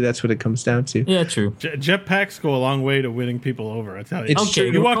is. Really, that's what it comes down to. Yeah, true. Jetpacks go a long way to winning people over. I tell you. It's true.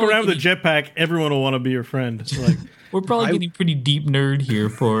 You walk around with a jetpack, everyone will want to be your friend. Like, we're probably getting pretty deep nerd here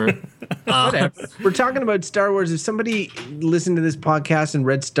for. Whatever. We're talking about Star Wars. If somebody listened to this podcast and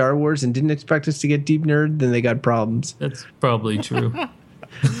read Star Wars and didn't expect us to get deep nerd, then they got problems. That's probably true.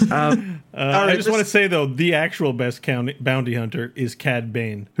 I just want to say, though, the actual best bounty hunter is Cad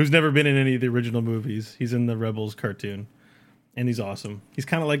Bane, who's never been in any of the original movies. He's in the Rebels cartoon, and he's awesome. He's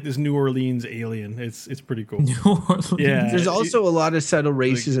kind of like this New Orleans alien. It's pretty cool. New Orleans. Yeah. There's also a lot of subtle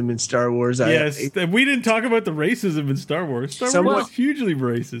racism in Star Wars. Yes, we didn't talk about the racism in Star Wars. Star Wars is hugely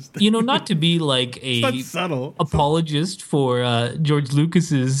racist. Not to be like a subtle apologist for George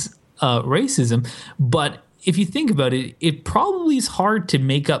Lucas's racism, but if you think about it, it probably is hard to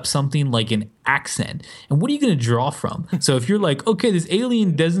make up something like an accent. And what are you going to draw from? So if you're like, okay, this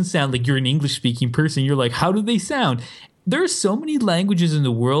alien doesn't sound like you're an English-speaking person, you're like, how do they sound? There are so many languages in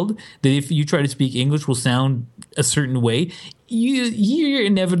the world that if you try to speak English will sound a certain way. You're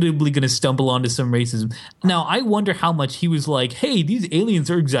inevitably going to stumble onto some racism. Now, I wonder how much he was like, hey, these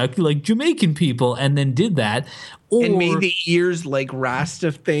aliens are exactly like Jamaican people, and then did that. And made the ears like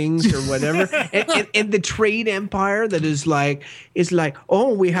Rasta things or whatever. and the trade empire that is like,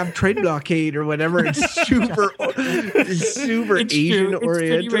 oh, we have trade blockade or whatever. It's super Asian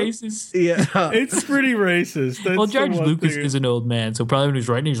oriented. It's pretty racist. Yeah. It's pretty racist. That's George Lucas is an old man, so probably when he's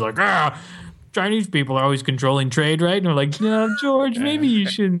writing, he's like, Chinese people are always controlling trade, right? And we're like, no, George, maybe you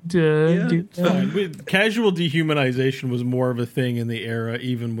shouldn't do that. Casual dehumanization was more of a thing in the era,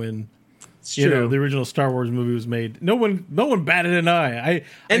 even when the original Star Wars movie was made. No one batted an eye.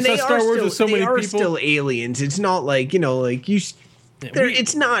 I saw Star Wars with so many people. They are still aliens. It's not like,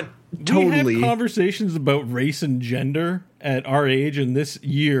 it's not totally. We have conversations about race and gender at our age and this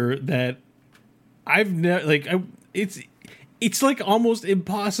year that I've never, it's like almost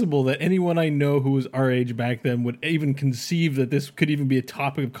impossible that anyone I know who was our age back then would even conceive that this could even be a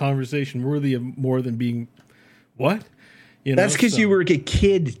topic of conversation worthy of more than being what? That's because you were a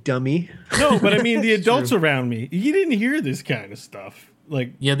kid, dummy. No, but I mean the adults around me. You didn't hear this kind of stuff. The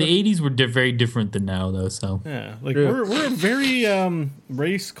 80s were very different than now, though. So we're a very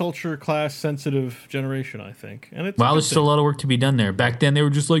race, culture, class sensitive generation, I think. And there's still a lot of work to be done there. Back then, they were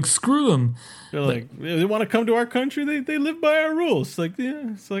just like, screw them. They're like, they want to come to our country. They live by our rules. Oh, that's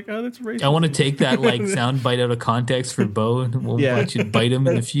racist. I want to take that sound bite out of context for Bo, and we'll let you bite him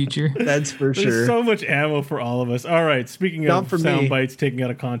in the future. That's for sure. There's so much ammo for all of us. All right, speaking of sound bites taken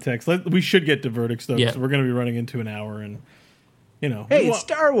out of context, we should get to verdicts though. Yeah. We're going to be running into an hour and. Hey, it's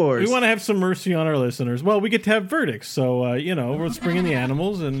Star Wars. We want to have some mercy on our listeners. Well, we get to have verdicts, so let's bring in the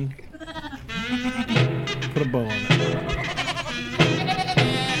animals and put a bow on it.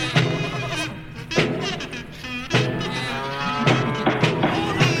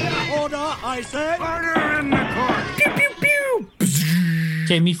 Order, I said. Order in the court. Pew pew pew.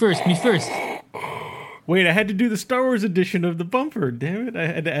 Okay, me first. Wait, I had to do the Star Wars edition of the bumper. Damn it! I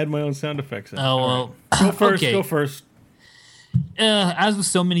had to add my own sound effects. Oh well. Go first. Okay. Go first. As with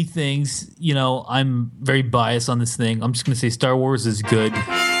so many things, I'm very biased on this thing. I'm just going to say Star Wars is good.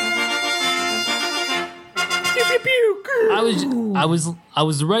 I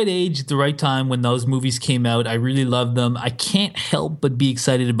was the right age at the right time when those movies came out. I really loved them. I can't help but be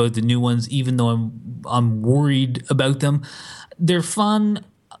excited about the new ones, even though I'm worried about them. They're fun.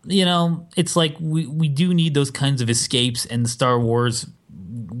 It's like we do need those kinds of escapes, and the Star Wars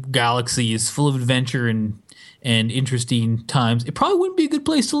galaxy is full of adventure and interesting times. It probably wouldn't be a good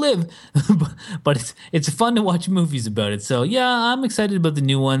place to live, but it's fun to watch movies about it. So yeah, I'm excited about the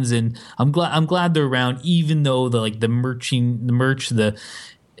new ones, and I'm glad they're around, even though the merch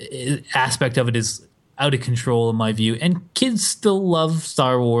aspect of it is out of control in my view. And kids still love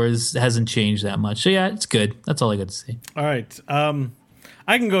Star Wars. It hasn't changed that much. So yeah, it's good. That's all I got to say. All right.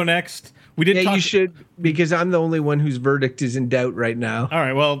 I can go next. We did. Yeah, you should, because I'm the only one whose verdict is in doubt right now. All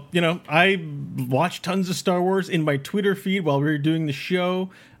right. Well, I watched tons of Star Wars in my Twitter feed while we were doing the show.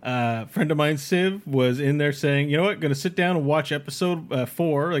 A friend of mine, Siv, was in there saying, "You know what? Going to sit down and watch episode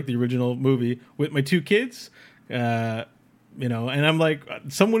 4, like the original movie, with my 2 kids." And I'm like,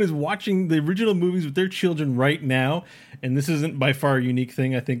 someone is watching the original movies with their children right now, and this isn't by far a unique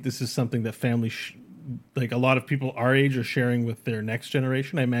thing. I think this is something that families, like a lot of people our age, are sharing with their next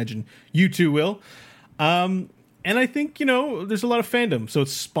generation. I imagine you too will. And I think, there's a lot of fandom. So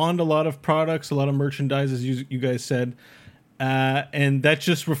it's spawned a lot of products, a lot of merchandise, as you guys said. And that's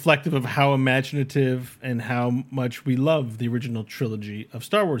just reflective of how imaginative and how much we love the original trilogy of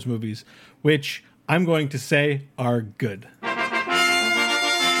Star Wars movies, which I'm going to say are good.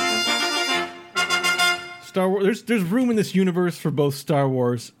 Star Wars, there's room in this universe for both Star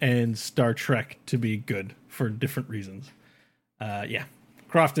Wars and Star Trek to be good for different reasons. Yeah.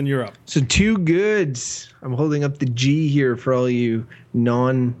 Crofton, you're up. So 2 goods. I'm holding up the G here for all you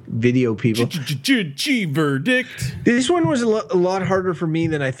non-video people. G verdict. This one was a lot harder for me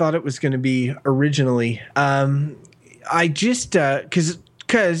than I thought it was going to be originally. I just,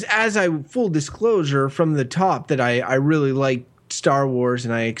 because as full disclosure from the top, that I really like Star Wars,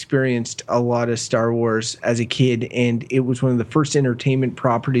 and I experienced a lot of Star Wars as a kid, and it was one of the first entertainment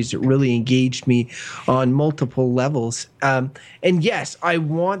properties that really engaged me on multiple levels. And yes, I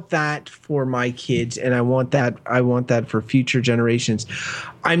want that for my kids, and I want that for future generations.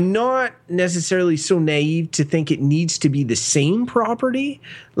 I'm not necessarily so naive to think it needs to be the same property,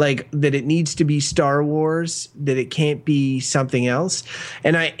 like that it needs to be Star Wars, that it can't be something else.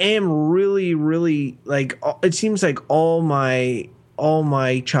 And I am really, really, like, it seems like all my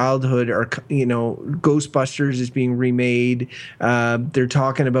childhood are, Ghostbusters is being remade. They're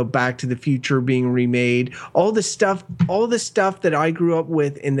talking about Back to the Future being remade. All the stuff that I grew up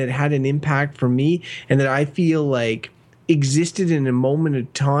with and that had an impact for me, and that I feel like existed in a moment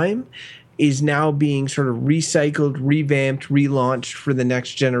of time, is now being sort of recycled, revamped, relaunched for the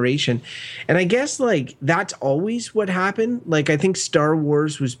next generation. And I guess, like, that's always what happened. Like, I think Star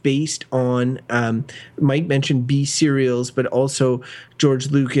Wars was based on, Mike mentioned B serials, but also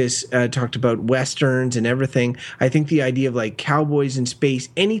George Lucas talked about Westerns and everything. I think the idea of, like, cowboys in space,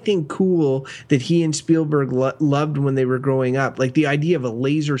 anything cool that he and Spielberg loved when they were growing up, like the idea of a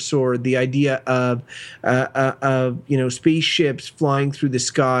laser sword, the idea of spaceships flying through the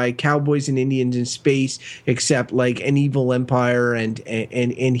sky, cowboys and Indians in space, except like an evil empire and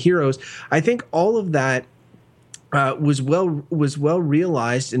heroes. I think all of that was well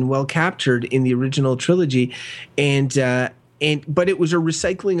realized and well captured in the original trilogy, but it was a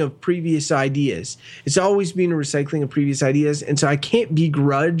recycling of previous ideas. It's always been a recycling of previous ideas, and so I can't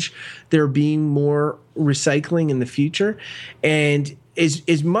begrudge there being more recycling in the future. And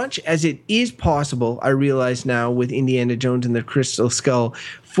as much as it is possible, I realize now with Indiana Jones and the Crystal Skull,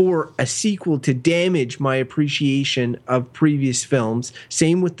 for a sequel to damage my appreciation of previous films,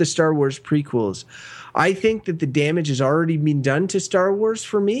 same with the Star Wars prequels. I think that the damage has already been done to Star Wars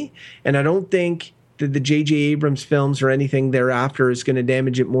for me, and I don't think that the J.J. Abrams films or anything thereafter is going to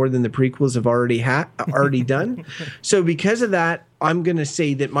damage it more than the prequels have already done. So because of that, I'm going to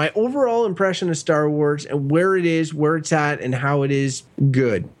say that my overall impression of Star Wars and where it is, where it's at, and how it is,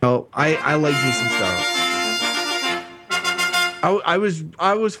 good. Oh, I like me some Star Wars. I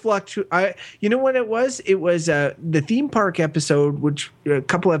was fluctuating. You know what it was? It was the theme park episode, which a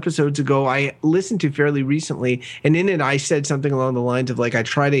couple episodes ago I listened to fairly recently, and in it I said something along the lines of, like, I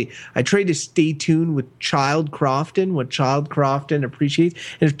try to stay tuned with Child Crofton, what Child Crofton appreciates.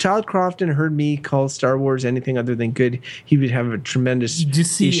 And if Child Crofton heard me call Star Wars anything other than good, he would have a tremendous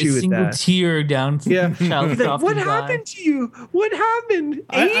issue with that. Tear down. Yeah. Child Crofton. What happened to you? What happened?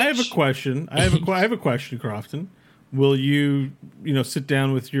 I have a question. I have a question, Crofton. will you, sit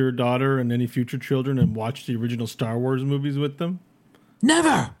down with your daughter and any future children and watch the original Star Wars movies with them?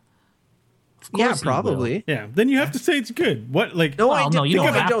 Never. Yeah, probably. Yeah, then you have to say it's good. What like? No, Well, no, you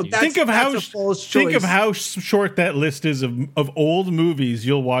don't have to. Think of how a false choice. think of how short that list is of old movies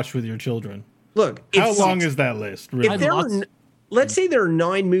you'll watch with your children. Look, How long is that list? Really? If there were, let's say there are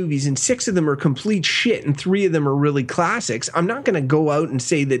 9 movies and 6 of them are complete shit and 3 of them are really classics, I'm not going to go out and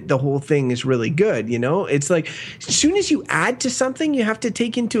say that the whole thing is really good. It's like as soon as you add to something, you have to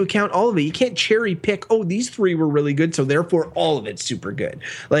take into account all of it. You can't cherry pick. Oh, these 3 were really good, so therefore all of it's super good.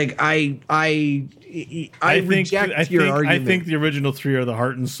 Like I reject your argument. I think the original 3 are the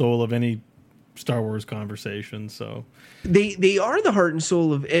heart and soul of any Star Wars conversation. So they are the heart and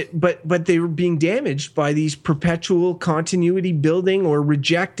soul of it, but they're being damaged by these perpetual continuity building or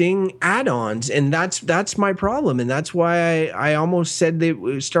rejecting add-ons, and that's my problem, and that's why I almost said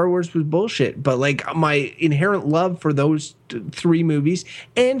that Star Wars was bullshit. But like my inherent love for those 3 movies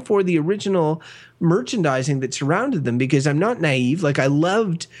and for the original merchandising that surrounded them, because I'm not naive. Like I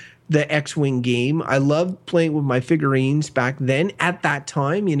loved the X-Wing game. I loved playing with my figurines back then at that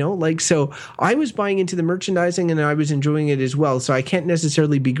time, so I was buying into the merchandising and I was enjoying it as well. So I can't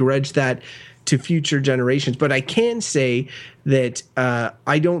necessarily begrudge that to future generations, but I can say that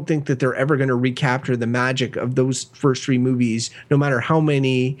I don't think that they're ever going to recapture the magic of those first 3 movies, no matter how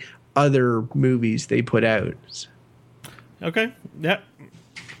many other movies they put out. Okay. Yeah.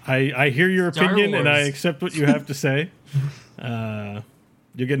 I hear your opinion and I accept what you have to say.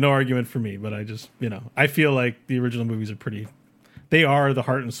 You get no argument from me, but I just, I feel like the original movies are they are the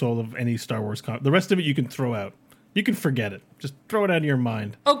heart and soul of any Star Wars The rest of it you can throw out. You can forget it. Just throw it out of your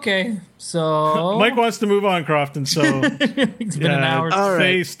mind. Okay, so... Mike wants to move on, Crofton, so... It's been an hour.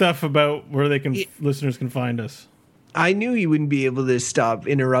 Say stuff about where listeners can find us. I knew he wouldn't be able to stop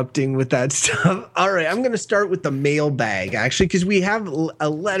interrupting with that stuff. All right, I'm going to start with the mailbag, actually, because we have a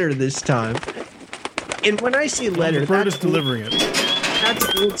letter this time. And when I say letter... Bird is delivering it.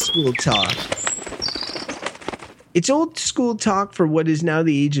 That's old school talk. It's old school talk for what is now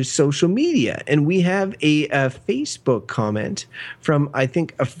the age of social media. And we have a Facebook comment from, I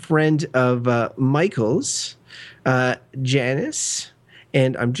think, a friend of Michael's, Janice.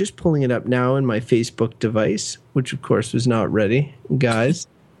 And I'm just pulling it up now in my Facebook device, which, of course, was not ready. Guys,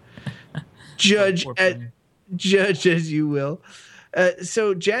 judge as you will.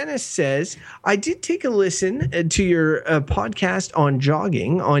 So Janice says, I did take a listen to your podcast on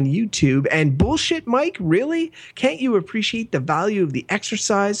jogging on YouTube, and bullshit, Mike, really? Can't you appreciate the value of the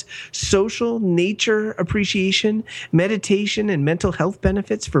exercise, social, nature appreciation, meditation, and mental health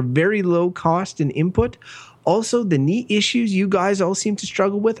benefits for very low cost and input? Also, the knee issues you guys all seem to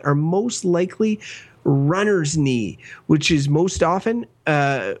struggle with are most likely runner's knee, which is most often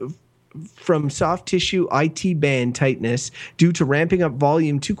from soft tissue IT band tightness due to ramping up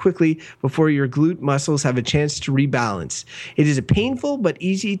volume too quickly before your glute muscles have a chance to rebalance. It is a painful but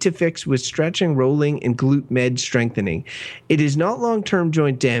easy to fix with stretching, rolling, and glute med strengthening. It is not long-term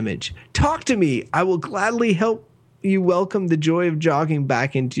joint damage. Talk to me. I will gladly help you welcome the joy of jogging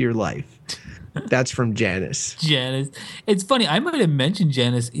back into your life. That's from Janice. Janice. It's funny. I might have mentioned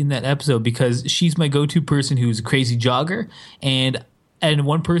Janice in that episode because she's my go-to person who's a crazy jogger, and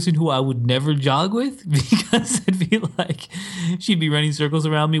one person who I would never jog with because I'd be like, she'd be running circles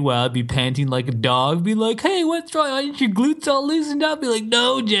around me while I'd be panting like a dog, be like, hey, what's wrong? Aren't your glutes all loosened up? Be like,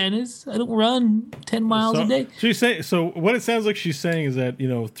 no, Janice, I don't run 10 miles a day. So what it sounds like she's saying is that,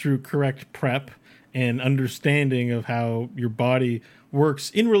 through correct prep and understanding of how your body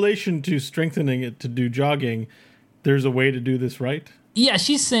works in relation to strengthening it to do jogging, there's a way to do this right. Yeah,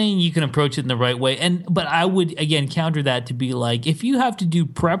 she's saying you can approach it in the right way. But I would, again, counter that to be like, if you have to do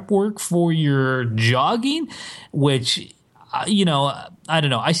prep work for your jogging, which, I don't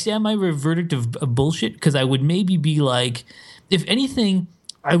know. I stand my verdict of bullshit because I would maybe be like, if anything,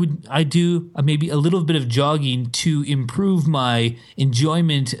 I do maybe a little bit of jogging to improve my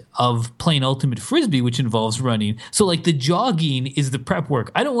enjoyment of playing ultimate frisbee, which involves running. So like the jogging is the prep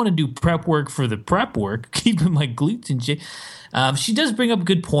work. I don't want to do prep work for the prep work, keeping my glutes in shape. She does bring up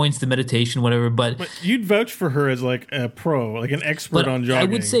good points, the meditation, whatever, but you'd vouch for her as like a pro, like an expert on jogging.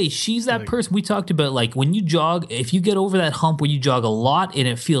 I would say she's that person we talked about. Like when you jog, if you get over that hump where you jog a lot and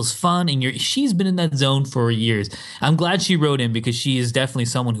it feels fun, and she's been in that zone for years. I'm glad she wrote in because she is definitely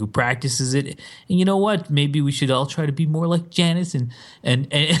someone who practices it. And you know what? Maybe we should all try to be more like Janice and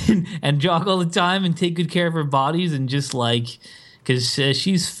jog all the time and take good care of our bodies and just like, because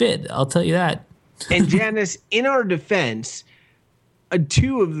she's fit. I'll tell you that. And Janice, in our defense,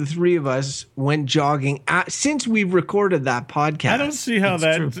 2 of the 3 of us went jogging since we've recorded that podcast. I don't see how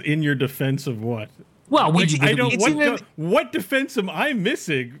that's in your defense of what. Well, when I don't. It's What defense am I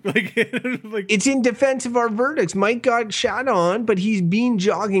missing? Like, It's in defense of our verdicts. Mike got shat on, but he's been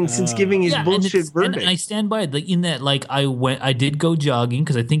jogging since giving his bullshit verdict. And I stand by it. Like in that, like I did go jogging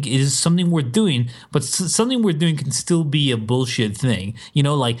because I think it is something worth doing. But something worth doing can still be a bullshit thing, you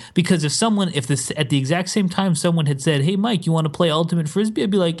know. Like because if this at the exact same time someone had said, "Hey, Mike, you want to play ultimate frisbee?"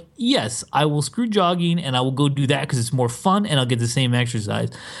 I'd be like, "Yes, I will screw jogging and I will go do that because it's more fun and I'll get the same exercise."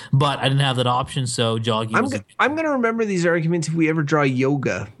 But I didn't have that option, so jogging. I'm going to remember these arguments if we ever draw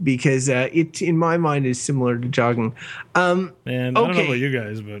yoga because it, in my mind, is similar to jogging. Man, I don't know about you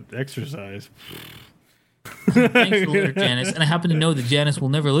guys, but exercise. Thanks for that, Janice. And I happen to know that Janice will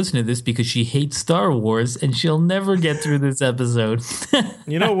never listen to this because she hates Star Wars and she'll never get through this episode.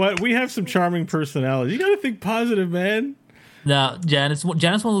 You know what? We have some charming personalities. You got to think positive, man. No, Janice, one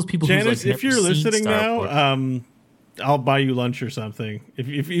of those people. Janice, who's like if you're listening now, I'll buy you lunch or something.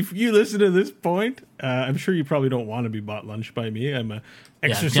 If you listen to this point, I'm sure you probably don't want to be bought lunch by me. I'm a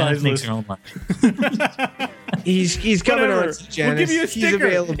exercise makes her own lunch. He's coming on, Janice. We'll give you a sticker. He's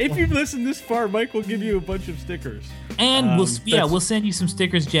available. If you've listened this far, Mike will give you a bunch of stickers. And we'll send you some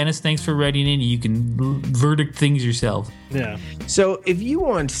stickers, Janice. Thanks for writing in. You can verdict things yourself. Yeah. So if you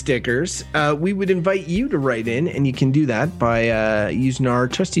want stickers, we would invite you to write in, and you can do that by using our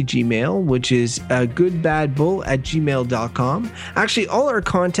trusty Gmail, which is goodbadbull@gmail.com. Actually, all our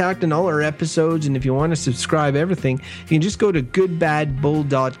contact and all our episodes, and if you want to subscribe everything, you can just go to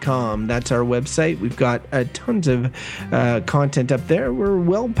goodbadbull.com. That's our website. We've got tons of content up there. We're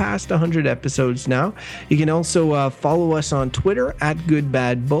well past 100 episodes now. You can also follow us on Twitter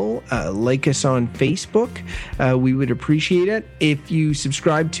 @goodbadbull. Like us on Facebook. We would appreciate it if you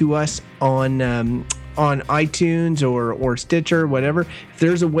subscribe to us on iTunes or Stitcher, whatever. If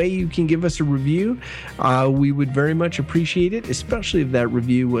there's a way you can give us a review, we would very much appreciate it, especially if that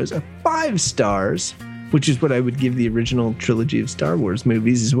review was 5 stars, which is what I would give the original trilogy of Star Wars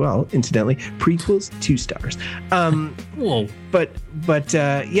movies as well. Incidentally, prequels 2 stars. Whoa! But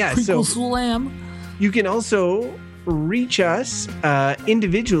yeah. Prequel So slam. you can also reach us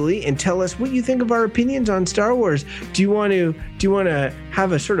individually and tell us what you think of our opinions on Star Wars. Do you want to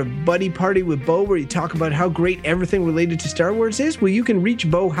have a sort of buddy party with Bo where you talk about how great everything related to Star Wars is? Well, you can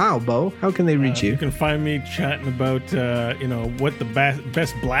reach Bo. How can they reach you? You can find me chatting about what the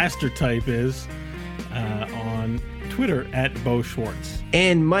best blaster type is on Twitter @Bo Schwartz.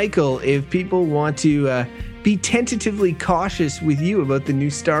 And Michael, if people want to be tentatively cautious with you about the new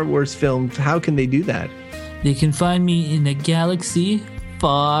Star Wars film, how can they do that? They can find me in a galaxy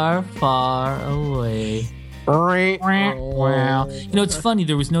far, far away. Wow. You know, it's funny.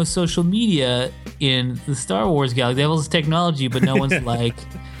 There was no social media in the Star Wars galaxy. They have all this technology, but no one's like...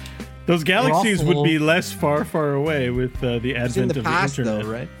 Those galaxies Ruffle. would be less far, far away with the advent of the internet.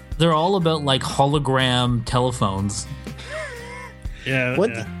 Though, right? They're all about like hologram telephones. Yeah, but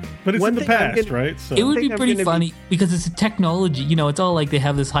it's in the past, right? So It would be pretty funny because it's a technology. You know, it's all like they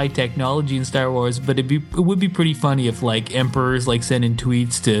have this high technology in Star Wars, but it would be pretty funny if like emperors like send in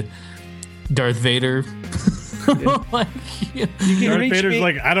tweets to Darth Vader. Like, Darth Vader's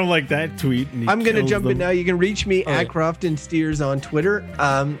like, I don't like that tweet. And I'm going to jump them. in now. You can reach me at Crofton Steers on Twitter.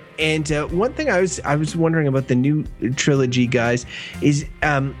 And one thing I was wondering about the new trilogy, guys, is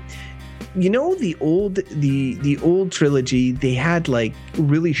the old trilogy, they had like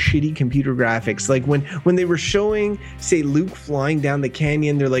really shitty computer graphics. Like when they were showing, say, Luke flying down the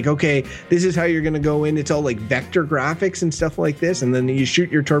canyon, they're like, okay, this is how you're going to go in. It's all like vector graphics and stuff like this. And then you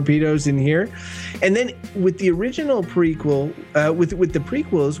shoot your torpedoes in here. And then with the original prequel, with the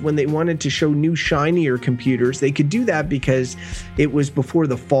prequels, when they wanted to show new shinier computers, they could do that because it was before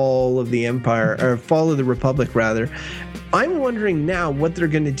the fall of the Empire, or fall of the Republic rather. I'm wondering now what they're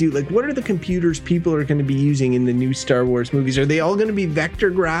going to do. Like, what are the computers people are going to be using in the new Star Wars movies? Are they all going to be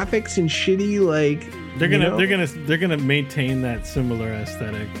vector graphics and shitty? Like, they're gonna maintain that similar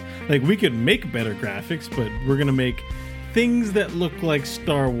aesthetic. Like, we could make better graphics, but we're gonna make things that look like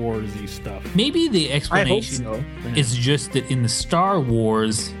Star Wars-y stuff. Maybe the explanation is just that in the Star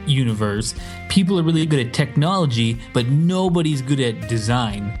Wars universe, people are really good at technology, but nobody's good at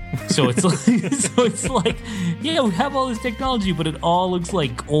design. So it's like, yeah, we have all this technology, but it all looks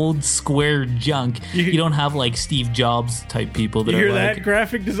like old square junk. You don't have like Steve Jobs type people that you are hear like, that,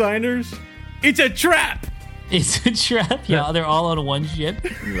 graphic designers? It's a trap. It's a trap. Yeah, they're all on one ship.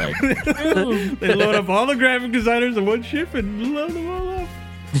 Like, they load up all the graphic designers on one ship and load them all up.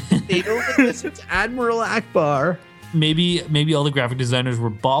 They don't listen to Admiral Akbar. Maybe all the graphic designers were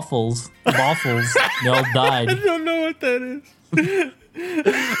Boffles. They all died. I don't know what that is.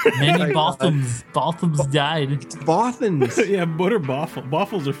 Many Bothams died. Bothans. Yeah, what are Boffles?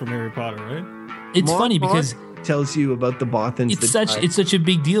 Boffles are from Harry Potter, right? It's funny because tells you about the Bothans. It's such a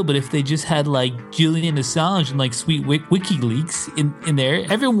big deal. But if they just had like Julian Assange and like sweet WikiLeaks in there,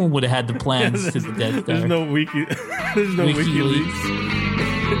 everyone would have had the plans to the Death Star. There's no WikiLeaks.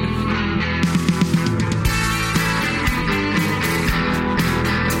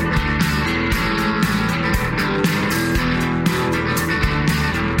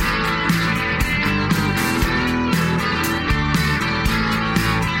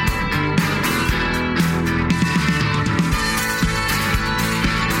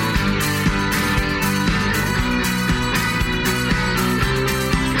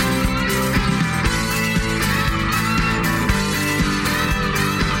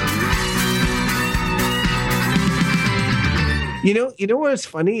 You know what's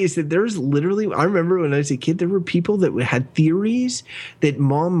funny is that there's literally, I remember when I was a kid, there were people that had theories that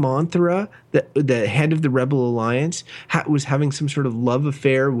Mon Mothma, the head of the Rebel Alliance, was having some sort of love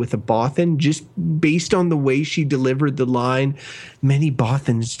affair with a Bothan just based on the way she delivered the line, "Many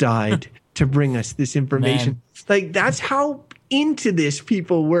Bothans died to bring us this information." Man. Like, that's how into this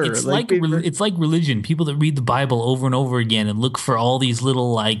people were. It's like religion. People that read the Bible over and over again and look for all these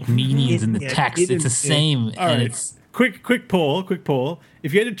little like meanings in the text. It's the same. All right. It's quick poll.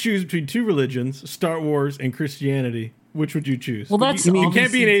 If you had to choose between two religions, Star Wars and Christianity, which would you choose? Well, that's you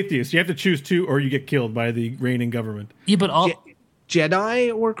can't be an atheist. You have to choose two, or you get killed by the reigning government. Yeah, but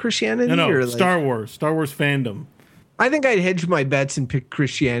Jedi or Christianity? No, or Star Wars fandom. I think I'd hedge my bets and pick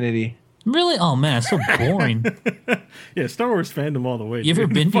Christianity. Really? Oh man, it's so boring. Yeah, Star Wars fandom all the way. You ever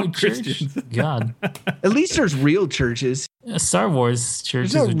been to a church? Christians. God. At least there's real churches. Star Wars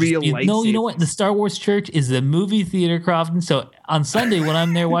churches. There's no real lightsabers. No, you know what? The Star Wars church is the movie theater, Crofton. So on Sunday when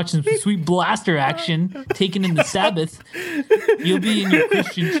I'm there watching some sweet blaster action, taking in the Sabbath, you'll be in your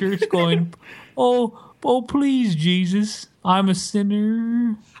Christian church going, "Oh, please, Jesus, I'm a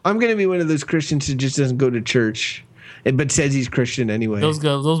sinner." I'm going to be one of those Christians who just doesn't go to church, but says he's Christian anyway.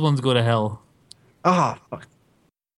 Those ones go to hell. Oh, fuck.